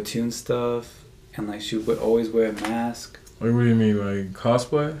cartoon stuff and like she would always wear a mask. Like, what do you mean, like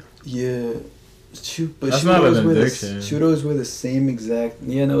cosplay? Yeah, but that's not an addiction. She would always wear the same exact.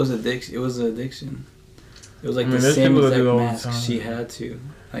 Yeah, no, it was addiction. It was an addiction. It was like the there's same people that exact do all the mask. time. She had to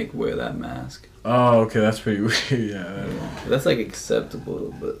like wear that mask. Oh, okay, that's pretty weird. Yeah, That's like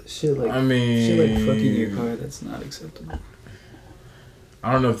acceptable, but shit like I mean, shit like fucking your car, that's not acceptable.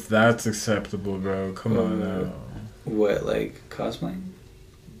 I don't know if that's acceptable, bro. Come on now. What, like cosplaying?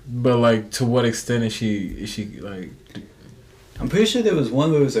 But like, to what extent is she like? I'm pretty sure there was one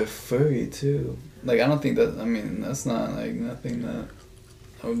where it was a furry too. Like I don't think that. I mean, that's not like nothing that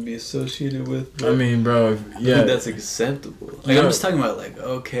I would be associated with. I mean, bro, I think that's acceptable. Like I'm just talking about like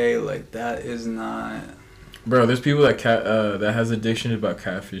okay, like that is not. Bro, there's people that that has addiction about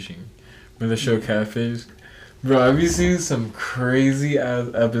catfishing. When they show Catfish, bro, have you seen some crazy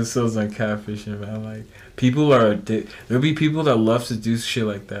episodes on catfishing, man? Like people are there'll be people that love to do shit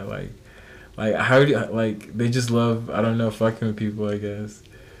like that, like how do you, like they just love, I don't know, fucking with people, I guess,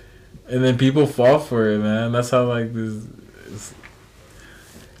 and then people fall for it, man. That's how like this.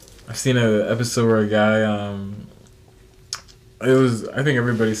 I've seen an episode where a guy, I think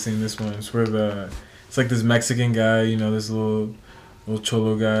everybody's seen this one. It's where it's like this Mexican guy, this little little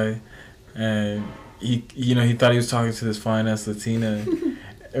cholo guy, and he thought he was talking to this fine ass Latina.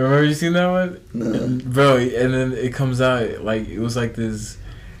 Remember you seen that one? No. Bro, and then it comes out like it was like this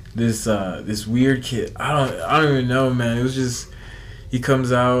weird kid. I don't even know, man. It was just he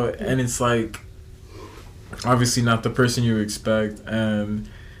comes out and it's like obviously not the person you expect, and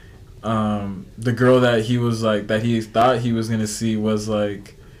the girl that he was like that he thought he was gonna see was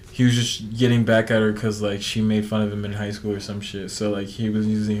like he was just getting back at her because like she made fun of him in high school or some shit. So like he was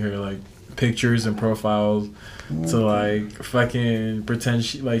using her like pictures and profiles to like fucking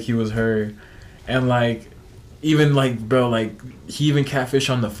pretend like he was her, and like even like bro like he even catfish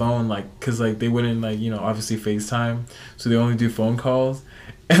on the phone like because like they wouldn't like obviously FaceTime, so they only do phone calls.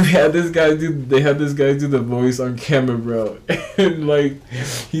 And they had this guy do the voice on camera, bro. And like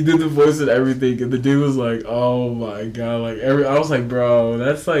he did the voice and everything, and the dude was like, "Oh my god!" Like I was like, "Bro,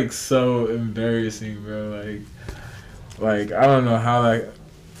 that's like so embarrassing, bro." Like I don't know how like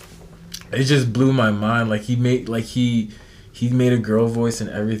it just blew my mind. Like he made a girl voice and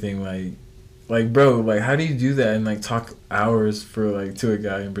everything. Like bro, like how do you do that and like talk hours for like to a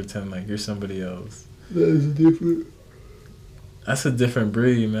guy and pretend like you're somebody else? That is different. That's a different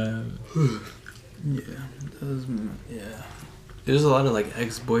breed, man. Yeah. There's a lot of like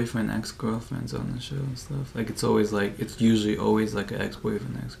ex-boyfriend, ex-girlfriends on the show and stuff. Like it's usually always like an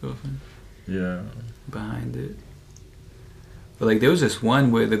ex-boyfriend, ex-girlfriend. Yeah. Behind it. But like there was this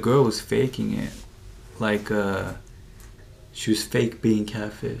one where the girl was faking it. Like she was fake being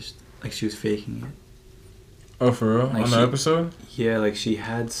catfished. Like she was faking it. Oh, for real? Like on the episode? Yeah, like she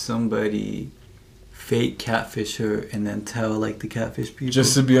had somebody fake catfish her and then tell like the catfish people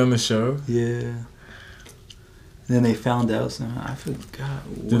just to be on the show. Yeah. And then they found out somehow. I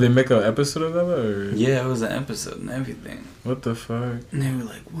forgot. Did they make an episode of that? Or? Yeah, it was an episode and everything. What the fuck? And they were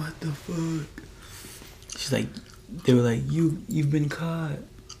like, "What the fuck?" She's like, they were like, "You've been caught."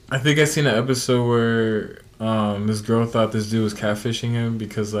 I think I seen an episode where this girl thought this dude was catfishing him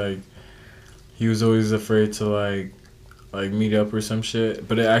because like he was always afraid to like meet up or some shit,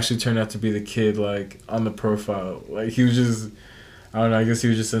 but it actually turned out to be the kid like on the profile. Like he was just, I don't know, I guess he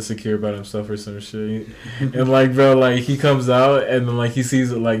was just insecure about himself or some shit. And like bro, like he comes out and then like he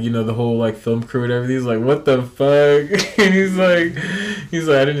sees like the whole like film crew and everything. He's like, what the fuck? And he's like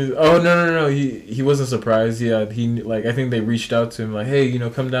I didn't. Oh no, he wasn't surprised. Yeah, he like I think they reached out to him like, hey,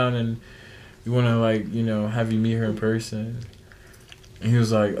 come down and we want to like have you meet her in person. And he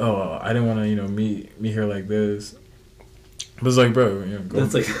was like, oh, I didn't want to meet her like this. But it's like, bro, go.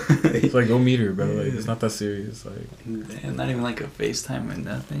 That's like, it's like go meet her, bro. Like it's not that serious. Like, damn, not even like a FaceTime or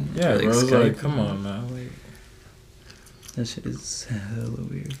nothing. Yeah, like, bro. It's Skype like, come on, man. Like, that shit is hella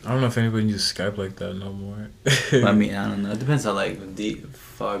weird. I don't know if anybody uses Skype like that no more. I mean, I don't know. It depends how like deep,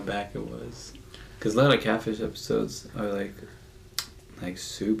 far back it was. Cause a lot of catfish episodes are like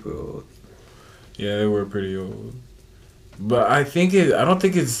super old. Yeah, they were pretty old. But I don't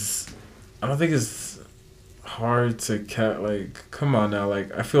think it's hard to like come on now,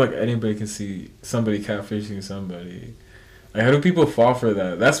 like I feel like anybody can see somebody catfishing somebody. Like how do people fall for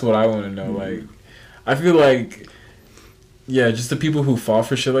that? That's what I want to know. Like I feel like just the people who fall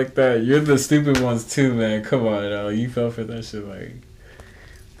for shit like that, you're the stupid ones too, man. Come on now, you fell for that shit. Like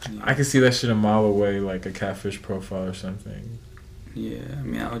I can see that shit a mile away, like a catfish profile or something. Yeah, I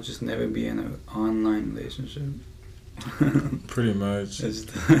mean I would just never be in an online relationship. Pretty much. It's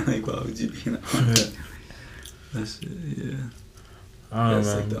like why would you be in an online That's it, yeah.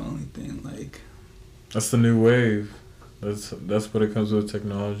 That's like the only thing, like. That's the new wave. That's what it comes with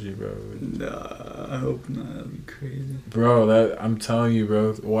technology, bro. Nah, I hope not. That'd be crazy. Bro, I'm telling you,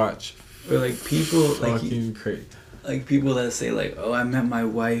 bro. Watch. Or like people, fucking crazy. Like people that say like, oh, I met my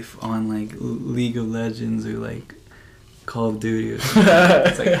wife on like League of Legends or like Call of Duty or something.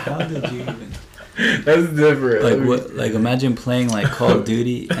 It's like, how did you even? That's different. Like what? Like imagine playing like Call of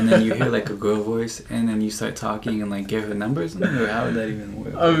Duty and then you hear like a girl voice and then you start talking and like give her numbers and or how would that even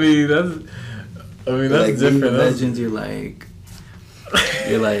work? I mean that's like, different. League of Legends, you're like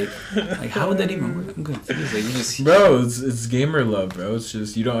how would that even work? I'm confused. Like you just bro, it's gamer love, bro. It's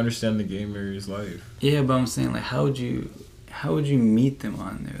just you don't understand the gamer's life. Yeah, but I'm saying like how would you meet them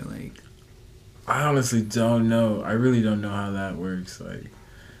on there? Like I honestly don't know. I really don't know how that works. Like.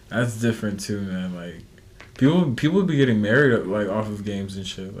 That's different too, man. Like, people be getting married like off of games and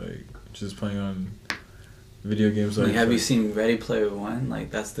shit, like just playing on video games. Like have you seen Ready Player One?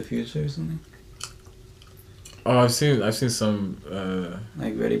 Like that's the future or something. Oh, I've seen some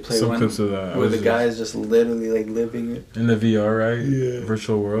like Ready Player some One, clips of that where the guy is just literally like living it in the VR, right? Yeah,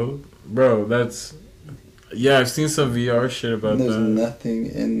 virtual world, bro. I've seen some VR shit about there's that. There's nothing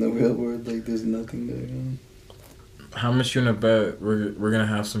in the real world. Like there's nothing going on. How much you wanna bet we're gonna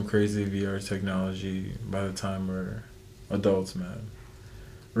have some crazy VR technology by the time we're adults, man?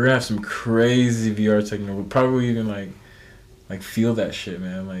 We're gonna have some crazy VR technology. We'll probably even like feel that shit,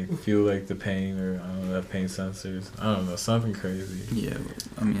 man. Like feel like the pain, or I don't know, that pain sensors. I don't know, something crazy. Yeah,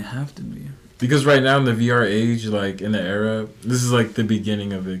 I mean, it have to be. Because right now in the VR age, like in the era, this is like the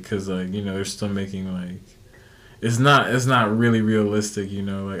beginning of it. Cause like, you know, they're still making like, it's not really realistic. You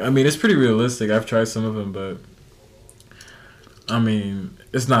know, like I mean, it's pretty realistic. I've tried some of them, but I mean,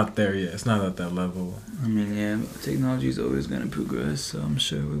 it's not there yet. It's not at that level. I mean, yeah, technology is always gonna progress, so I'm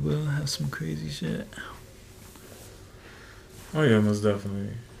sure we will have some crazy shit. Oh yeah, most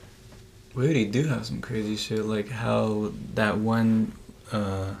definitely. We already do have some crazy shit, like how that one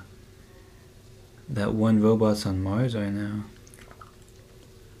robot's on Mars right now.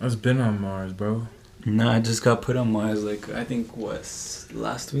 I've been on Mars, bro. No, I just got put on Mars, like, I think,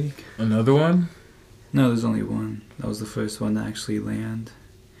 last week? Another one? No, there's only one. That was the first one to actually land.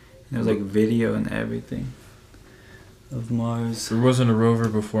 And there was, like, video and everything of Mars. There wasn't a rover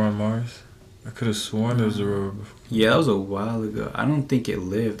before on Mars? I could have sworn there was a rover before. Yeah, that was a while ago. I don't think it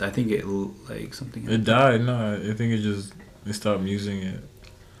lived. I think it, like, something happened. It died, no. I think they stopped using it.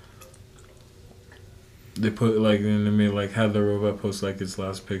 They put, like, and they made, like, had the robot post, like, its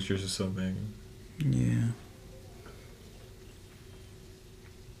last pictures or something. Yeah.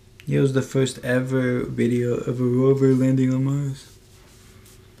 Yeah, it was the first ever video of a rover landing on Mars.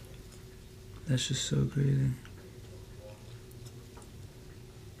 That's just so crazy.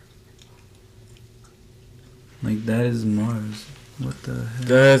 Like, that is Mars. What the heck?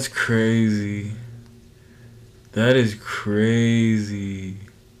 That's crazy. That is crazy.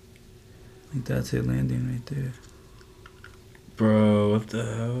 Like, that's it landing right there. Bro, what the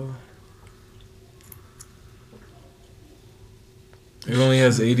hell? It only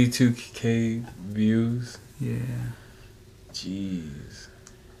has 82K views. Yeah. Jeez.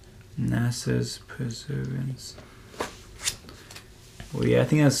 NASA's Perseverance. Well, yeah, I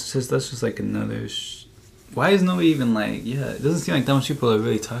think that's just like another. Why is nobody even like? Yeah, it doesn't seem like that much people are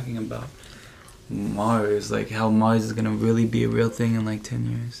really talking about Mars. Like how Mars is gonna really be a real thing in like 10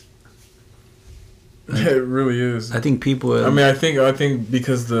 years. Like, Yeah, it really is. I think people. I mean, I think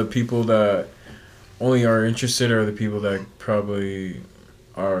because the people that only are interested are the people that probably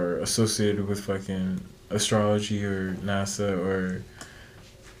are associated with fucking astrology or NASA or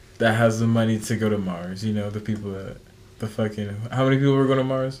that has the money to go to Mars. You know, the people that the fucking how many people were going to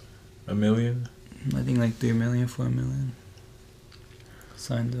Mars? 1 million. I think like 3 million, 4 million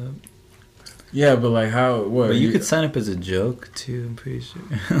signed up. Yeah, but like how? What? But you could sign up as a joke too. I'm pretty sure.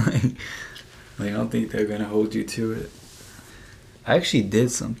 like I don't think they're gonna hold you to it. I actually did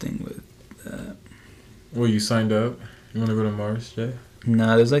something with that. Well, you signed up. You want to go to Mars, Jay?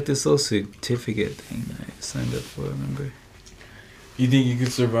 Nah, there's like this little certificate thing that I signed up for. Remember? You think you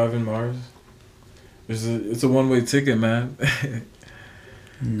could survive in Mars? It's a one-way ticket, man.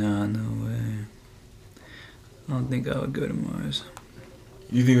 Nah, no way. I don't think I would go to Mars.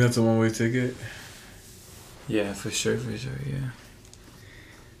 You think that's a one-way ticket? Yeah, for sure, yeah.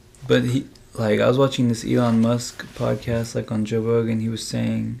 But I was watching this Elon Musk podcast, like on Joe Rogan. He was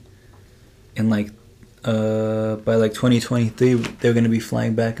saying, in like, by like 2023, they're gonna be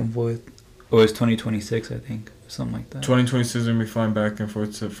flying back and forth, or it's 2026, I think, something like that. 2026 gonna be flying back and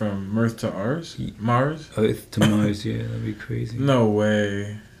forth from Earth to Mars. Earth to Mars, yeah, that'd be crazy. No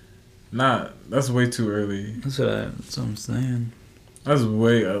way. That's way too early. That's what I'm saying. That's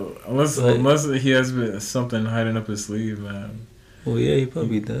way unless he has something hiding up his sleeve, man. Well, yeah, he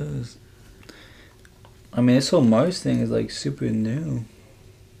probably does. I mean, this whole Mars thing is like super new.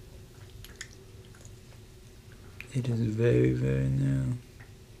 It is very, very new.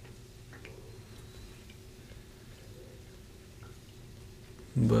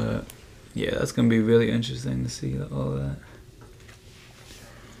 But yeah, that's gonna be really interesting to see all that.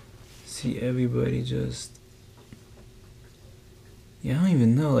 See everybody just. Yeah, I don't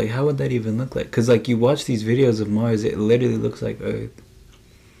even know. Like, how would that even look like? Because, like, you watch these videos of Mars, it literally looks like Earth.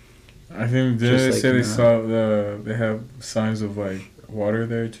 I think they say they have signs of like water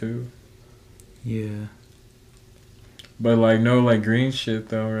there too. Yeah. But like no like green shit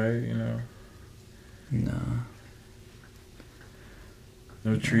though, right? You know. Nah.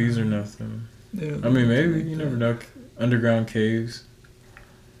 No trees or nothing. I mean, maybe you never know. Underground caves.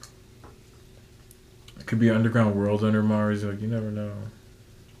 It could be an underground world under Mars. Like you never know.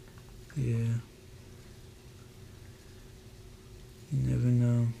 Yeah. You never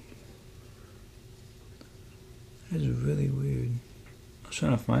know. It's really weird. I was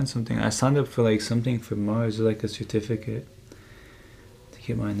trying to find something. I signed up for like something for Mars, like a certificate to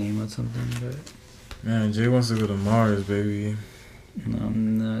get my name on something, but Man, Jay wants to go to Mars, baby. No,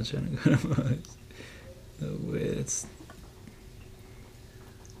 I'm not trying to go to Mars. No way. It's.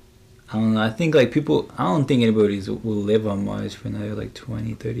 I don't know. I think like people. I don't think anybody will live on Mars for another like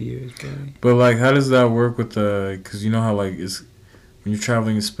 20, 30 years, probably. But like, how does that work with the? Because you know how like it's when you're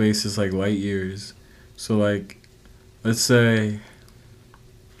traveling in space, it's like light years. So like, let's say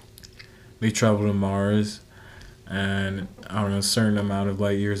they travel to Mars, and I don't know, a certain amount of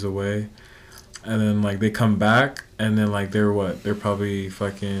light years away, and then like they come back, and then like they're what? They're probably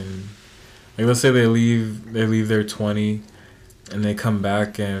fucking. Like let's say they leave there 20, and they come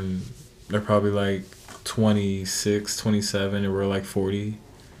back and they're probably like 26, 27, and we're like 40.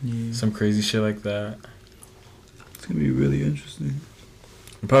 Yeah. Some crazy shit like that. It's gonna be really interesting.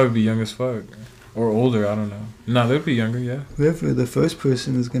 They'd probably be young as fuck. Or older, I don't know. No, they'd be younger, yeah. Whoever the very first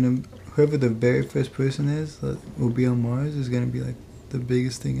person is that will be on Mars is gonna be like the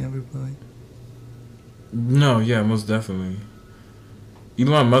biggest thing ever, probably. No, yeah, most definitely.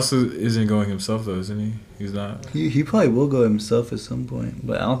 Elon Musk isn't going himself though, isn't he? He's not. He probably will go himself at some point,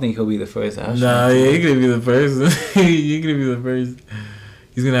 but I don't think he'll be the first astronaut. Nah, yeah, he could be the first. He could be the first.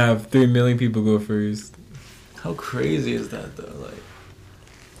 He's gonna have 3 million people go first. How crazy is that though?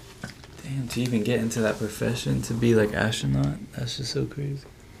 Like, damn, to even get into that profession, to be like astronaut, that's just so crazy.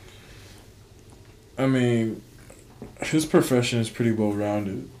 I mean, his profession is pretty well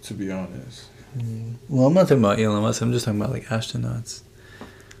rounded, to be honest. Well, I'm not talking about Elon Musk. I'm just talking about like astronauts.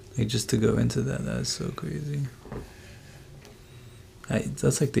 Like just to go into that's so crazy.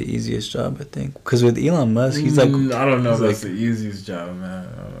 That's like the easiest job, I think. Because with Elon Musk, he's like... I don't know if that's like, the easiest job, man.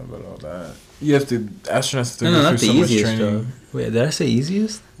 I don't know about all that. You have to... Astronauts have to no, go not through the so much easiest training. job. Wait, did I say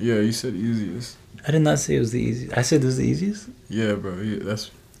easiest? Yeah, you said easiest. I did not say it was the easiest. I said it was the easiest? Yeah, bro. Yeah,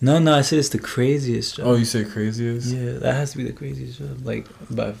 that's... No, I said it's the craziest job. Oh, you said craziest? Yeah, that has to be the craziest job. Like,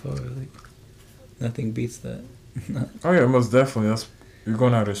 by far. Like, nothing beats that. Oh, yeah, most definitely. You're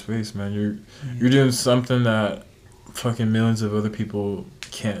going outer space, man. You're doing something that fucking millions of other people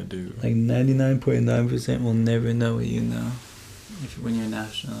can't do. Like 99.9% will never know what you know when you're an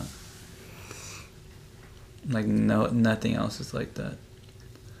astronaut. Like nothing else is like that.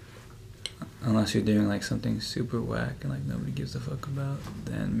 Unless you're doing like something super whack and like nobody gives a fuck about,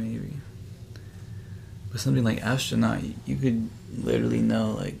 then maybe. But something like astronaut, you could literally know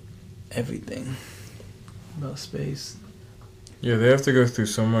like everything about space. Yeah, they have to go through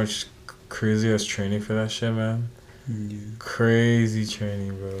so much crazy ass training for that shit, man. Yeah. Crazy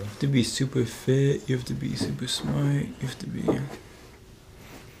training, bro. You have to be super fit, you have to be super smart, you have to be...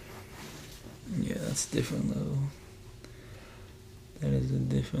 Yeah, that's a different level. That is a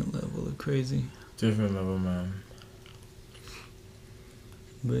different level of crazy. Different level, man.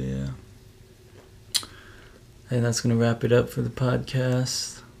 But yeah. And that's going to wrap it up for the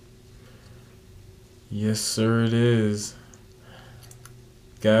podcast. Yes, sir, it is.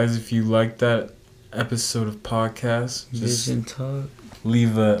 Guys, if you like that episode of podcast, just Vision Talk,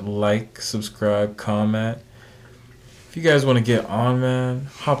 leave a like, subscribe, comment. If you guys want to get on, man,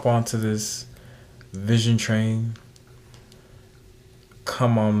 hop onto this Vision train.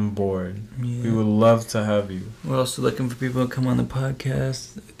 Come on board. yeah. We would love to have you. We're also looking for people to come on the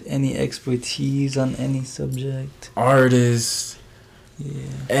podcast with any expertise on any subject. Artists, Yeah.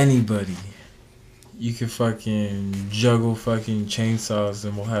 anybody. You can fucking juggle fucking chainsaws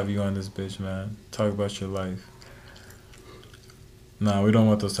and we'll have you on this bitch, man. Talk about your life. Nah, we don't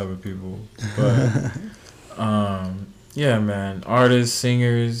want those type of people. But yeah, man. Artists,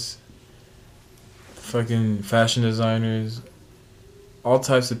 singers, fucking fashion designers, all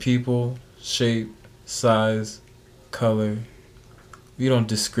types of people, shape, size, color. We don't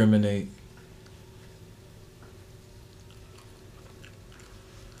discriminate.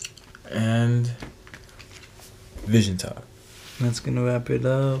 And Vision Talk. That's gonna wrap it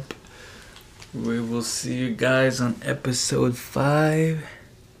up. We will see you guys on episode 5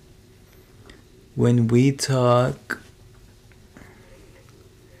 when we talk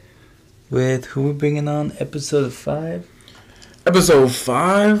with who we're bringing on episode 5. Episode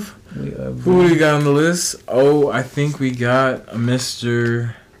 5? We are Who we got on the list? Oh, I think we got a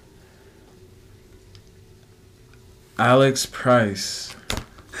Mr. Alex Price.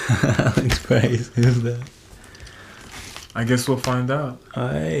 Alex Price. Who's that? I guess we'll find out.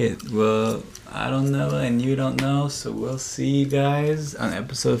 Alright, well, I don't know and you don't know, so we'll see you guys on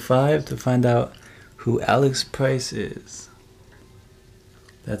episode 5 to find out who Alex Price is.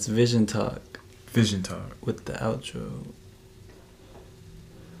 That's Vision Talk. Vision Talk. With the outro.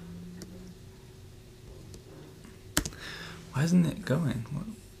 Why isn't it going?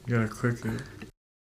 You gotta click it.